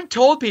 I've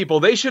told people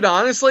they should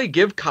honestly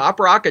give Cop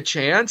Rock a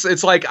chance.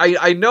 It's like,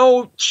 I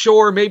know,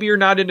 sure, maybe you're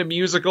not into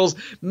musicals.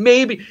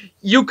 Maybe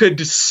you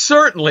could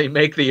certainly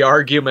make the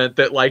argument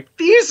that, like,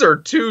 these are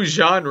two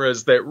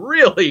genres that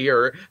really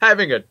are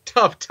having a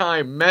tough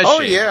time meshing. Oh,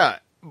 yeah.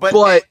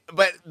 But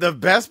the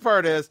best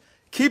part is,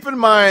 keep in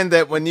mind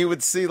that when you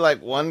would see,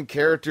 like, one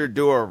character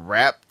do a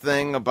rap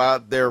thing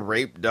about their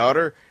raped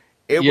daughter,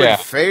 it would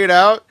fade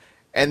out.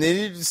 And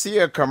then you see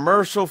a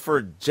commercial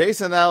for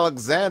Jason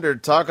Alexander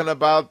talking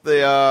about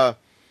the,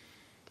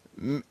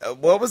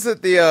 what was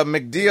it, the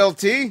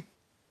McDLT?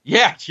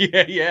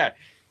 Yeah.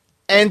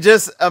 And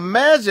just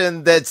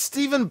imagine that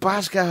Steven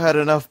Bochco had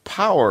enough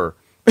power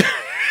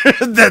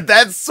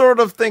that sort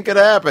of thing could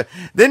happen.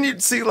 Then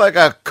you'd see like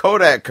a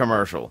Kodak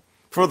commercial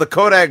for the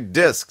Kodak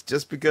disc,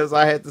 just because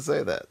I had to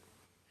say that.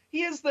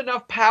 He has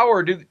enough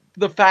power to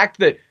the fact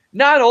that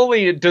not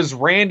only does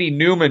Randy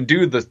Newman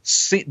do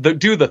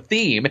the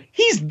theme,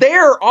 he's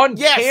there on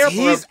camera. Yes,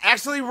 he's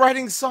actually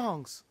writing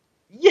songs.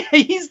 Yeah,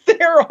 he's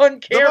there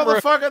on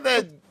camera.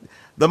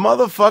 The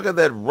motherfucker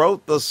that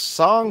wrote the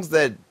songs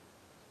that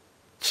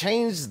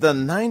changed the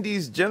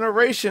 90s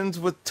generations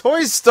with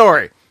Toy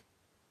Story.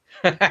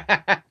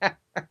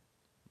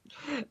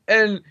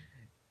 And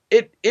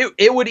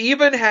it would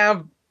even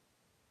have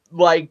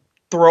like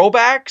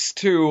throwbacks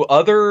to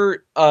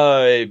other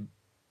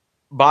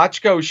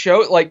Bochco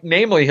show, like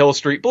namely Hill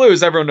Street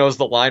Blues. Everyone knows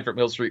the line from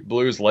Hill Street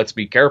Blues, "Let's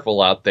be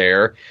careful out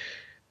there."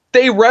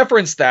 They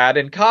reference that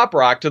in Cop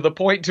Rock to the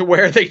point to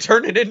where they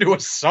turn it into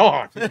a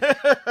song.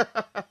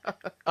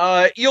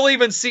 You'll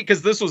even see,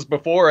 because this was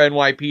before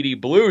NYPD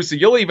Blue, so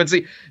you'll even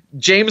see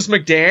James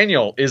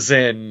McDaniel is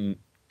in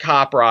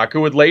Cop Rock,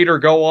 who would later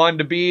go on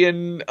to be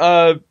in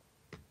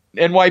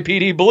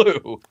NYPD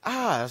Blue.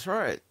 Ah, that's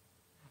right.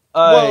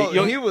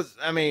 He was,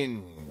 I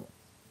mean,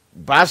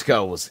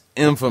 Bochco was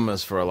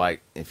infamous for,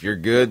 like, if you're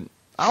good,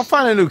 I'll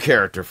find a new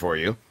character for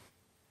you.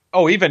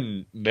 Oh,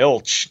 even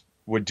Milch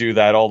would do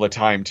that all the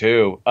time,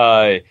 too.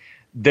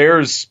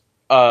 There's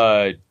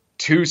 2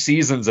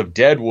 seasons of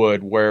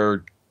Deadwood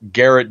where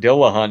Garrett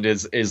Dillahunt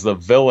is the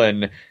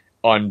villain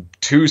on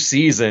 2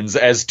 seasons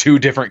as 2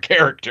 different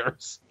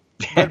characters.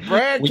 But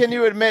Brad, can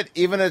you admit,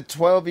 even at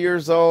 12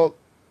 years old,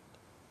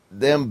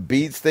 them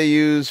beats they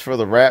use for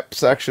the rap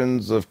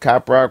sections of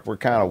Cop Rock were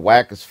kind of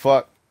whack as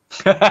fuck?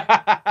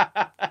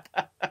 I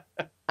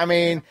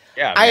mean,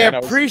 yeah, I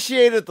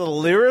appreciated the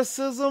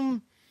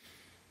lyricism,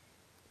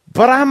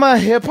 but I'm a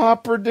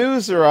hip-hop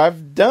producer.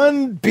 I've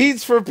done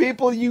beats for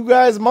people you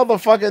guys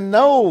motherfucking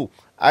know.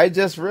 I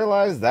just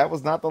realized that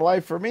was not the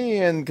life for me,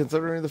 and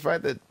considering the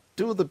fact that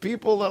 2 of the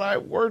people that I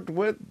worked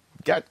with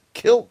got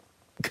killed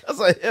because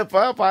of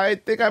hip-hop, I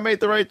think I made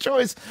the right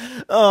choice.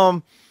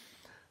 Oh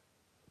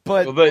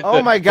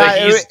my God,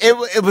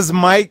 it was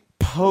Mike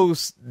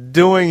Post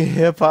doing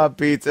hip-hop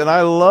beats, and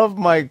I love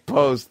Mike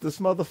Post. This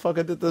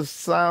motherfucker did the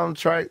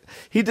soundtrack.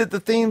 He did the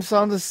theme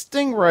song to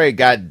Stingray,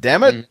 god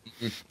damn it.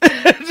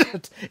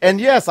 And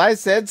yes, I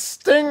said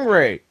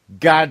Stingray,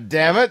 god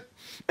damn it.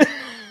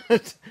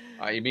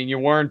 You mean you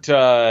weren't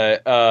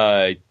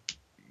the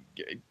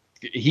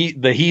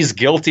He's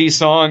Guilty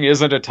song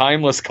isn't a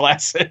timeless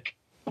classic?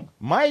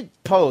 Mike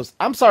Post,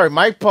 I'm sorry,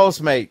 Mike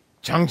Postmate,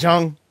 Chung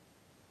Chung.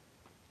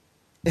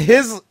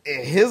 His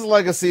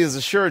legacy is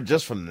assured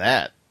just from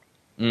that.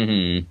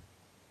 Mm-hmm.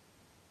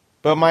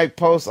 But Mike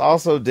Post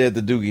also did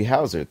the Doogie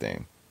Howser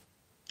thing.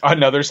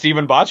 Another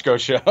Steven Bochco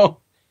show.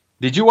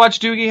 Did you watch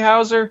Doogie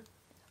Howser?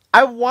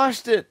 I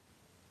watched it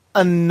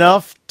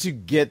enough to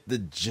get the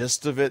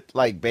gist of it,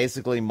 like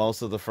basically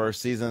most of the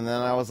first season. And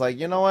then I was like,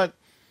 you know what?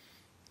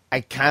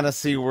 I kind of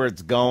see where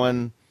it's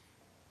going.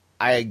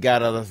 I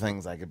got other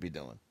things I could be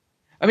doing.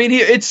 I mean,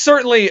 it's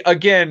certainly,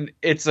 again,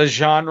 it's a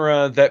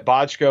genre that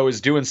Bochco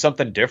is doing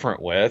something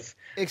different with.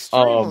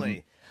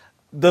 Extremely.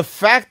 The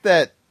fact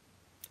that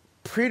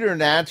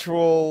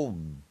preternatural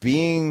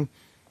being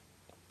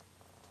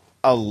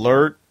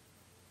alert.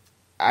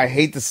 I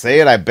hate to say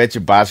it. I bet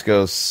you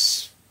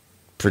Bochco's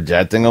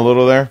projecting a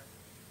little there.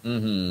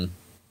 Mm-hmm.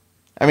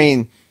 I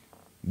mean,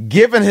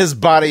 given his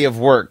body of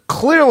work,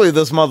 clearly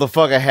this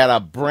motherfucker had a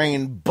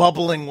brain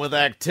bubbling with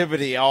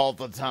activity all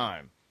the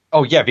time.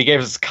 Oh, yeah, if he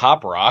gave us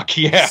cop rock,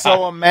 yeah.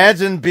 So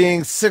imagine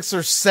being 6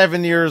 or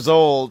 7 years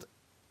old,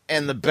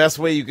 and the best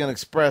way you can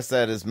express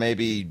that is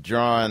maybe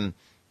drawing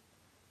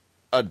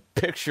a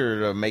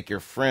picture to make your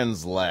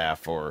friends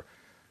laugh, or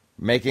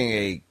making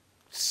a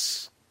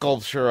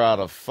sculpture out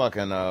of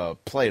fucking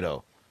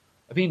Play-Doh.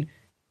 I mean,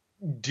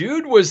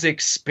 dude was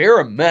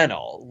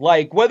experimental.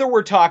 Like, whether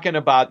we're talking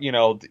about, you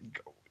know,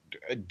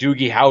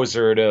 Doogie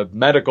Howser to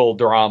medical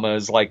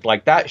dramas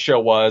like that show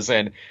was,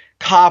 and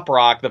Cop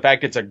Rock, the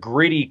fact it's a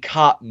gritty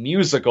cop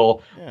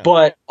musical,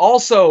 but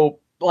also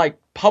like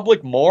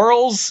Public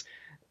Morals,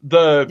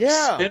 the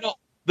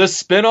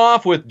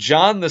spinoff with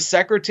John the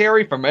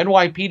Secretary from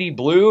NYPD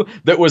Blue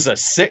that was a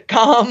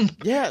sitcom.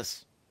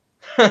 Yes.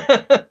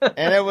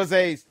 And it was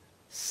a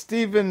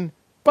Steven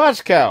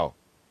Bochco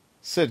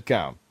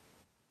sitcom.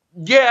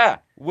 Yeah.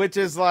 Which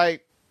is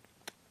like,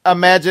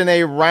 imagine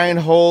a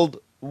Reinhold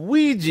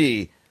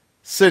Ouija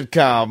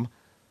sitcom,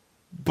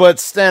 but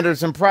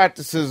Standards and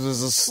Practices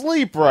is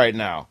asleep right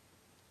now.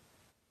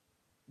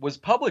 Was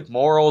Public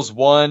Morals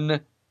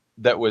one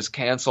that was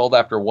canceled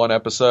after one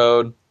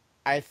episode?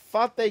 I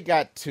thought they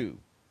got 2.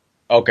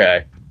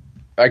 Okay.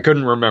 I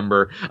couldn't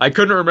remember. I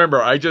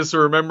just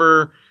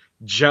remember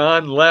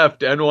John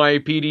left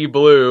NYPD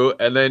Blue,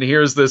 and then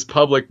here's this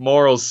Public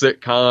Morals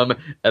sitcom,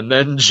 and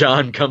then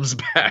John comes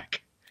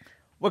back.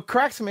 What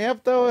cracks me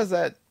up, though, is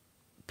that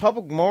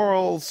Public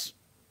Morals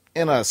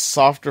in a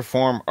softer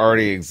form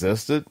already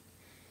existed.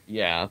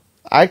 Yeah.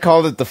 I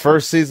called it the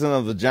first season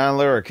of the John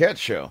Larroquette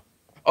Show.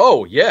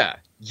 Oh, yeah.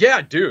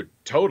 Yeah, dude,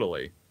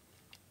 totally.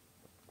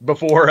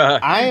 Before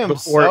it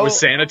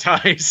was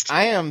sanitized.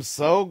 I am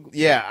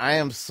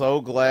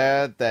so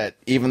glad that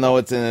even though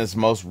it's in its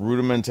most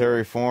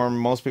rudimentary form,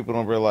 most people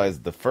don't realize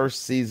the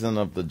first season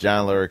of the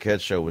John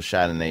Larroquette Show was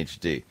shot in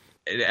HD.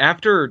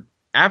 After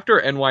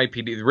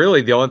NYPD,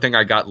 really the only thing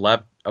I got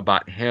left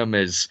about him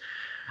is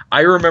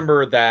I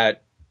remember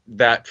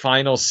that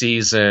final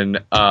season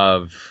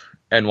of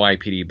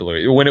NYPD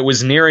Blue when it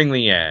was nearing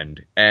the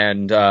end,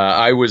 and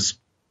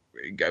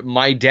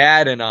my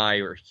dad and I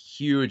are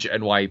huge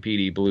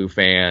NYPD Blue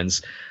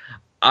fans.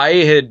 I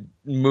had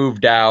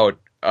moved out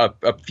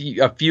a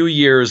few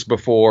years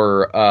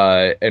before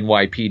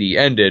NYPD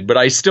ended, but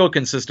I still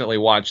consistently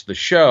watched the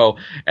show.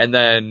 And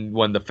then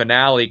when the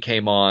finale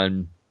came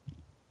on,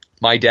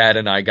 my dad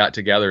and I got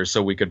together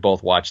so we could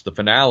both watch the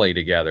finale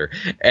together.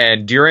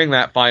 And during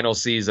that final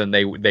season,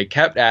 they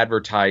kept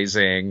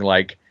advertising,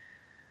 like,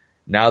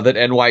 now that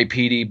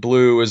NYPD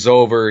Blue is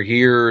over,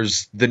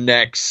 here's the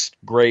next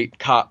great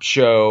cop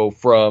show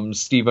from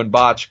Steven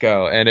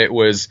Bochco. And it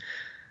was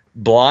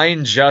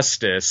Blind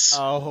Justice.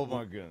 Oh,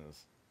 my goodness.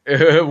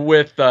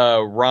 with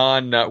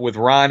Ron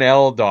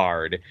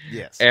Eldard.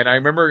 Yes. And I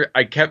remember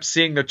I kept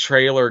seeing the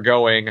trailer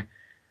going,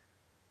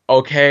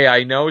 okay,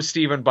 I know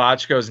Steven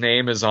Bochco's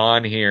name is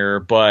on here,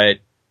 but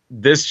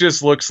this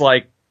just looks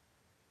like,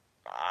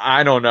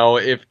 I don't know,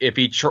 if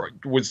he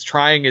was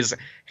trying his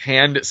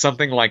hand at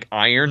something like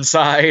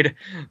Ironside.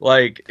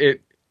 Like,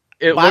 it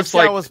looks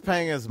like... Bochco was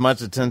paying as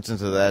much attention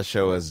to that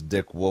show as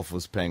Dick Wolf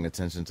was paying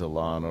attention to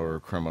Law and Order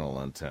Criminal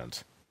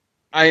Intent.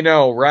 I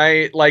know,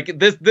 right? Like,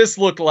 this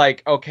looked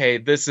like, okay,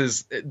 this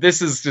is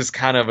just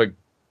kind of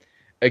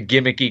a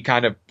gimmicky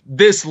kind of...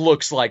 This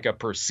looks like a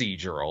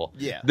procedural.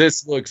 Yeah.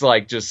 This looks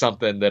like just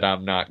something that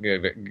I'm not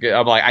good.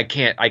 I'm like,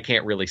 I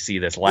can't really see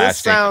this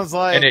lasting. This sounds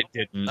like, and it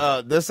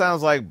didn't. This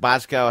sounds like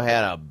Bochco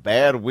had a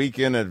bad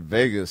weekend at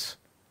Vegas.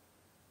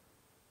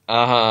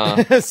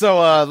 Uh-huh.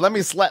 So let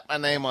me slap my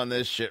name on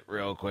this shit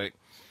real quick.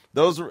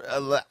 Those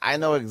I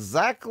know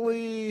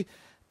exactly,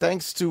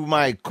 thanks to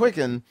my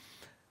Quicken,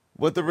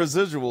 what the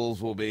residuals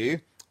will be.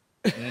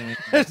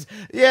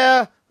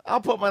 Yeah,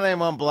 I'll put my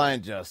name on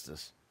Blind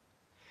Justice.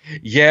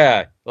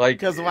 Yeah, like,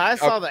 because when I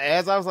saw the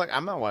ads, I was like,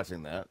 I'm not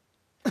watching that.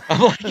 I'm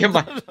like, yeah,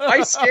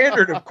 my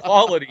standard of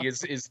quality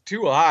is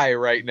too high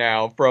right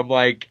now from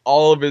like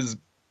all of his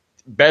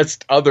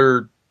best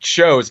other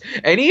shows,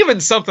 and even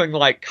something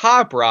like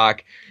Cop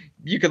Rock.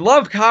 You can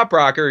love Cop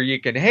Rock or you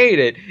can hate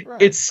it.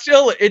 Right. It's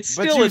still but you at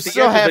the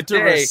still end have of the to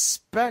day.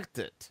 Respect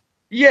it.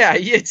 Yeah,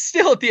 it's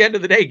still at the end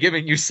of the day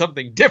giving you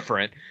something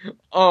different.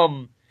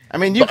 I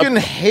mean, you can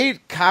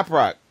hate Cop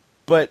Rock,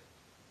 but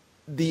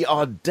the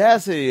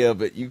audacity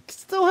of it, you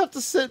still have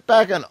to sit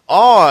back in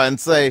awe and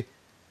say,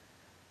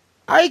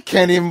 I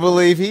can't even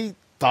believe he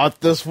thought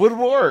this would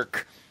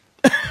work.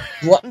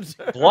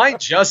 Blind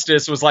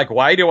Justice was like,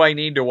 why do I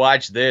need to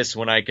watch this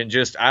when I can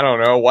just, I don't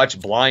know, watch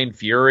Blind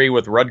Fury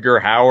with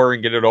Rutger Hauer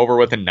and get it over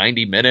with in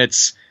 90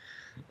 minutes?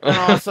 And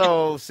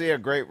also see a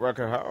great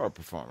Rutger Hauer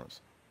performance.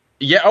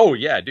 Yeah, oh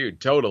yeah, dude,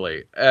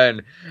 totally.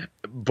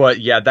 But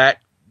yeah,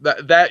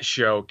 that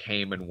show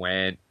came and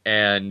went,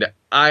 and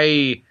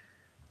I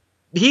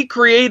he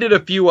created a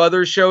few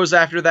other shows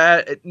after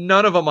that.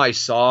 None of them I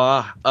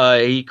saw.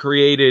 He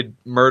created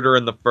Murder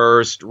in the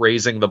First,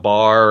 Raising the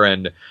Bar,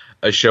 and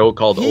a show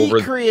called Over.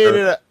 He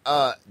created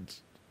a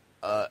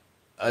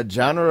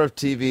genre of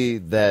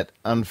TV that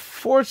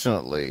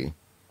unfortunately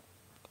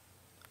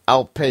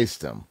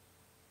outpaced him.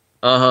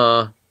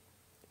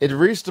 It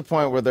reached a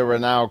point where there were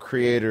now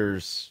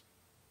creators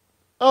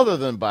other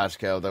than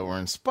Bochco that were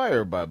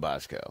inspired by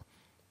Bochco.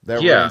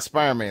 That were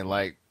inspiring me,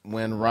 like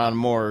when Ron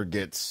Moore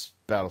gets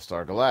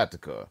Battlestar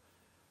Galactica.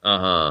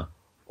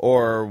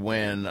 Or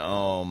when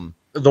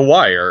The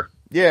Wire.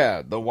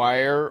 Yeah, The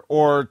Wire,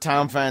 or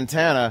Tom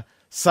Fontana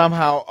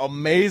somehow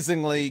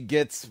amazingly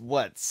gets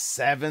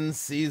 7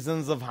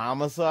 seasons of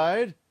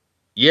Homicide?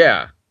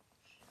 Yeah.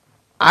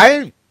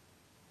 I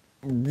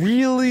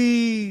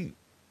really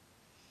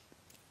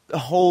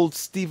hold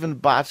Steven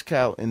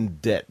Bochco in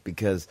debt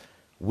because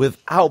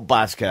without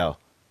Bochco,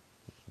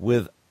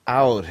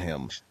 without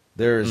him,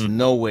 there is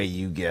no way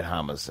you get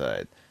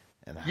Homicide.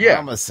 And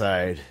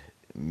Homicide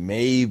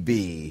may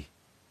be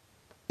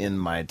in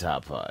my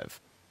top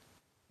 5.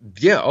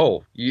 Yeah,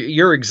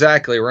 you're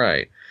exactly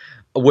right.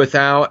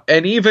 Without,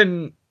 and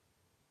even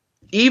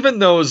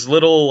those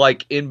little,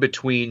 like,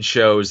 in-between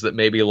shows that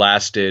maybe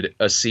lasted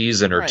a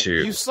season or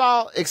two. You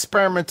saw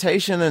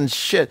experimentation and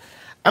shit.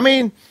 I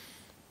mean,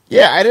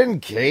 yeah, I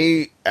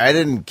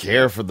didn't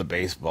care for the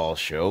baseball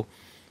show.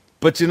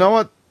 But you know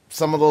what?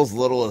 Some of those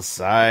little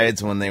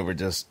asides when they were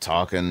just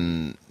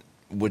talking,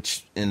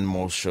 which in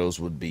most shows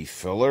would be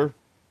filler.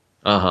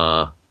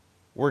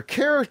 Were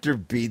character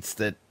beats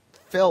that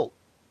felt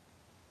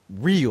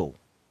real.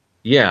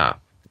 Yeah.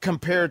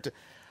 Compared to,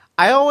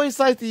 I always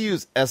like to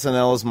use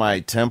SNL as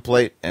my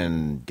template,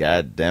 and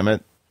god damn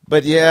it.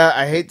 But yeah,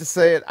 I hate to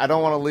say it, I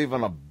don't want to leave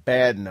on a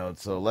bad note,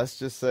 so let's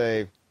just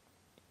say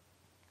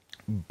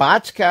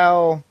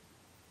Bochco,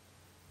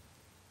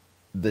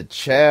 the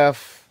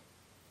chaff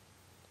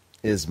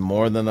is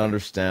more than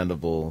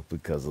understandable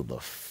because of the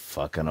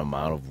fucking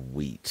amount of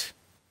wheat.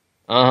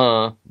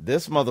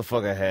 This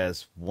motherfucker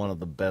has one of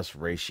the best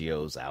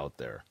ratios out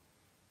there.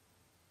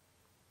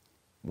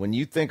 When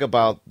you think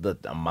about the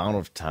amount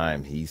of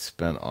time he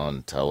spent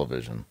on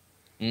television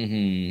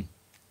and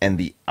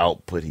the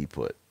output he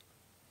put.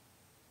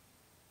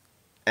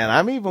 And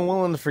I'm even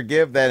willing to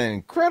forgive that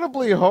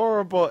incredibly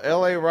horrible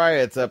L.A.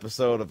 Riots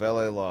episode of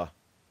L.A. Law.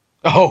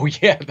 Oh,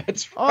 yeah,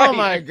 that's right. Oh,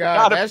 my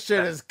God, that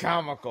shit is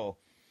comical.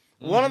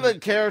 One of the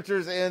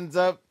characters ends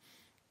up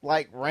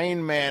like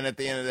Rain Man at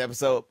the end of the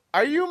episode.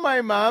 Are you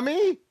my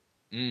mommy?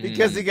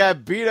 Because he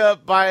got beat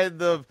up by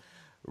the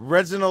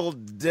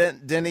Reginald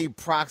Denny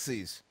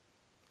proxies.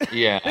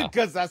 Yeah.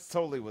 Because that's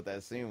totally what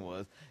that scene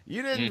was.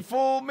 You didn't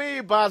fool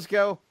me,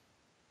 Bochco.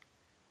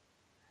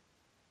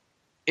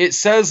 It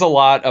says a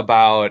lot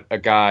about a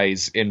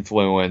guy's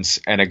influence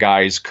and a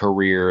guy's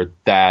career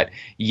that,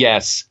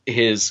 yes,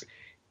 his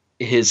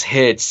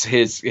hits,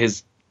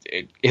 his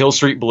Hill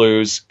Street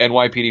Blues,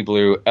 NYPD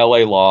Blue,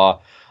 LA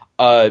Law,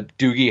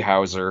 Doogie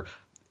Howser,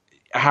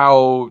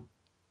 how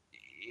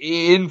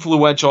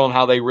influential and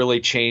how they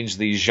really changed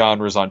these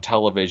genres on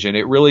television.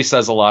 It really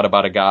says a lot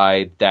about a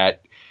guy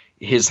that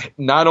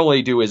not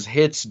only do his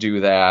hits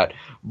do that,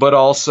 but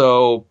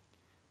also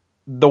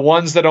the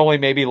ones that only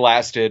maybe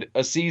lasted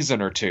a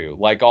season or two,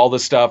 like all the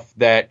stuff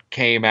that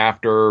came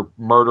after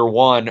Murder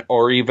One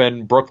or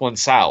even Brooklyn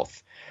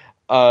South.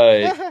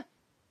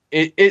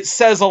 It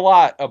says a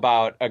lot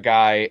about a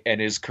guy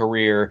and his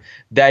career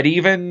that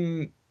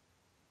even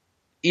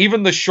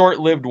the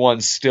short-lived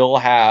ones still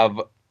have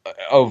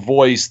a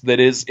voice that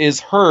is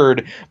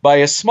heard by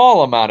a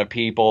small amount of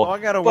people. Oh, I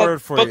got a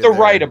word for you. But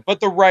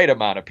the right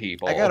amount of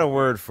people. I got a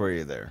word for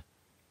you there.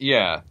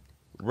 Yeah.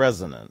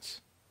 Resonance.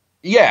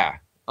 Yeah.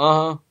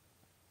 Bochco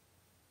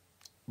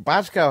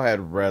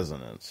had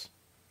resonance.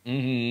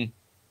 And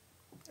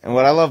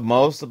what I love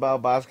most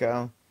about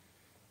Bochco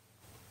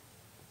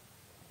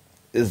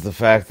is the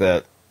fact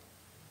that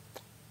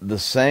the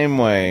same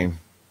way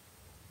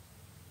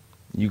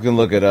you can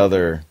look at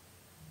other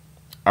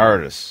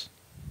artists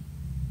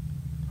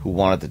who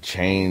wanted to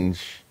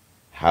change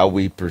how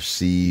we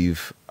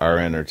perceive our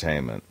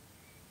entertainment,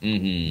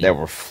 that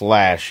were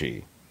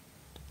flashy,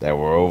 that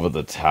were over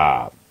the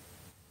top,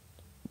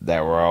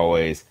 that were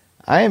always,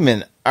 I am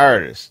an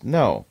artist.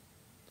 No.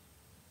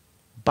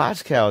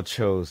 Bochco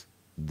chose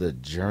the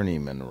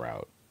journeyman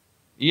route.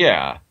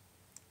 Yeah.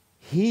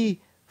 He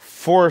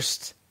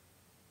forced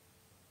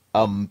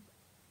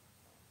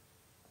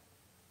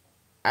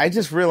I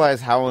just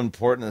realized how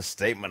important a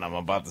statement I'm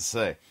about to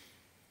say.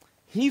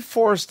 He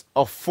forced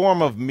a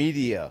form of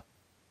media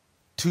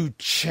to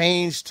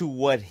change to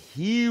what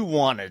he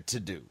wanted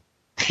to do.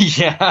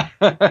 Yeah.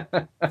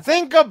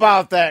 Think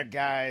about that,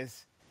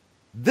 guys.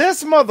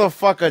 This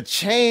motherfucker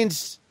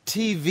changed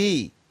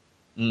TV.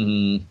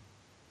 The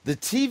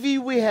TV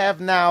we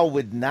have now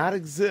would not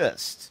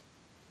exist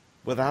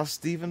without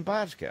Steven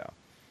Bochco.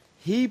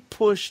 He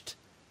pushed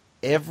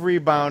every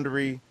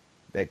boundary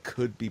that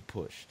could be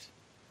pushed.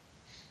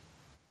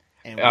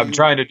 And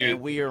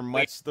we are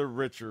much the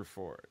richer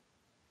for it.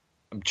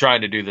 I'm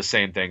trying to do the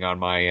same thing on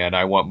my end.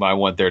 I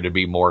want there to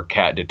be more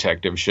cat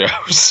detective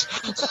shows.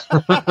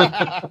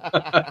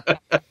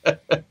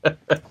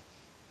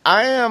 I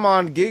am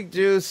on Geek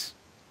Juice,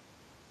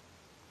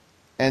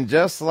 and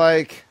just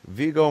like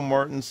Viggo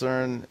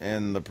Mortensen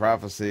in The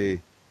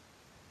Prophecy,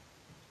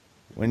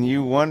 when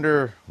you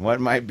wonder what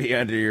might be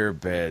under your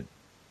bed,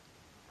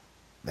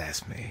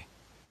 that's me.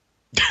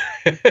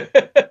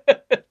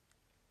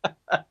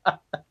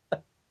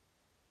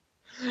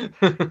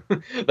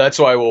 That's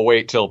why we'll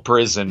wait till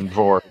prison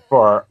for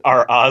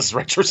our Oz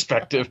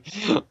retrospective.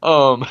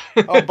 Oh,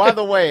 by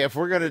the way, if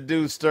we're gonna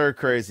do Stir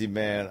Crazy,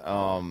 man,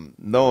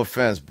 no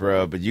offense,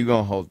 bro, but you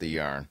gonna hold the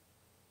yarn.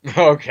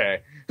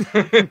 Okay.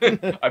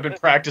 I've been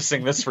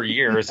practicing this for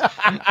years.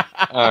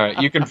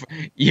 You can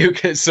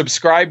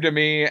subscribe to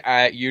me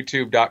at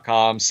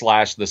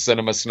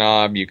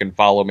youtube.com/thecinemasnob. You can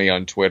follow me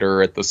on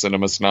Twitter at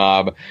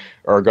thecinemasnob,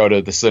 or go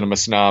to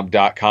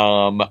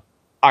thecinemasnob.com.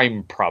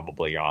 I'm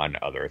probably on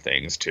other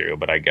things too,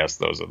 but I guess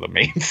those are the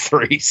main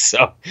three.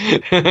 So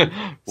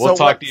we'll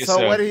talk to you soon.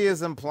 So what he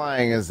is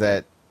implying is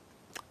that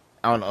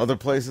on other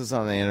places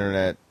on the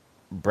internet,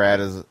 Brad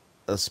is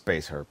a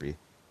space herpy.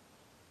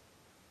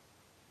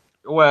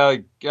 Well,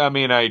 I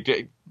mean,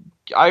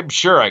 I'm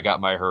sure I got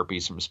my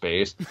herpes from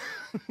space.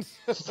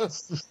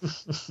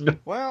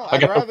 Well,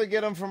 I'd rather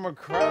get them from a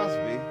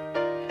Crosby.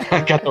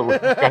 I got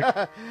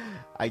the.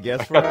 I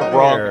guess we're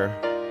out here.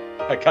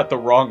 I got the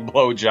wrong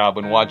blowjob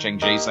when watching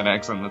Jason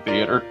X in the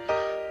theater.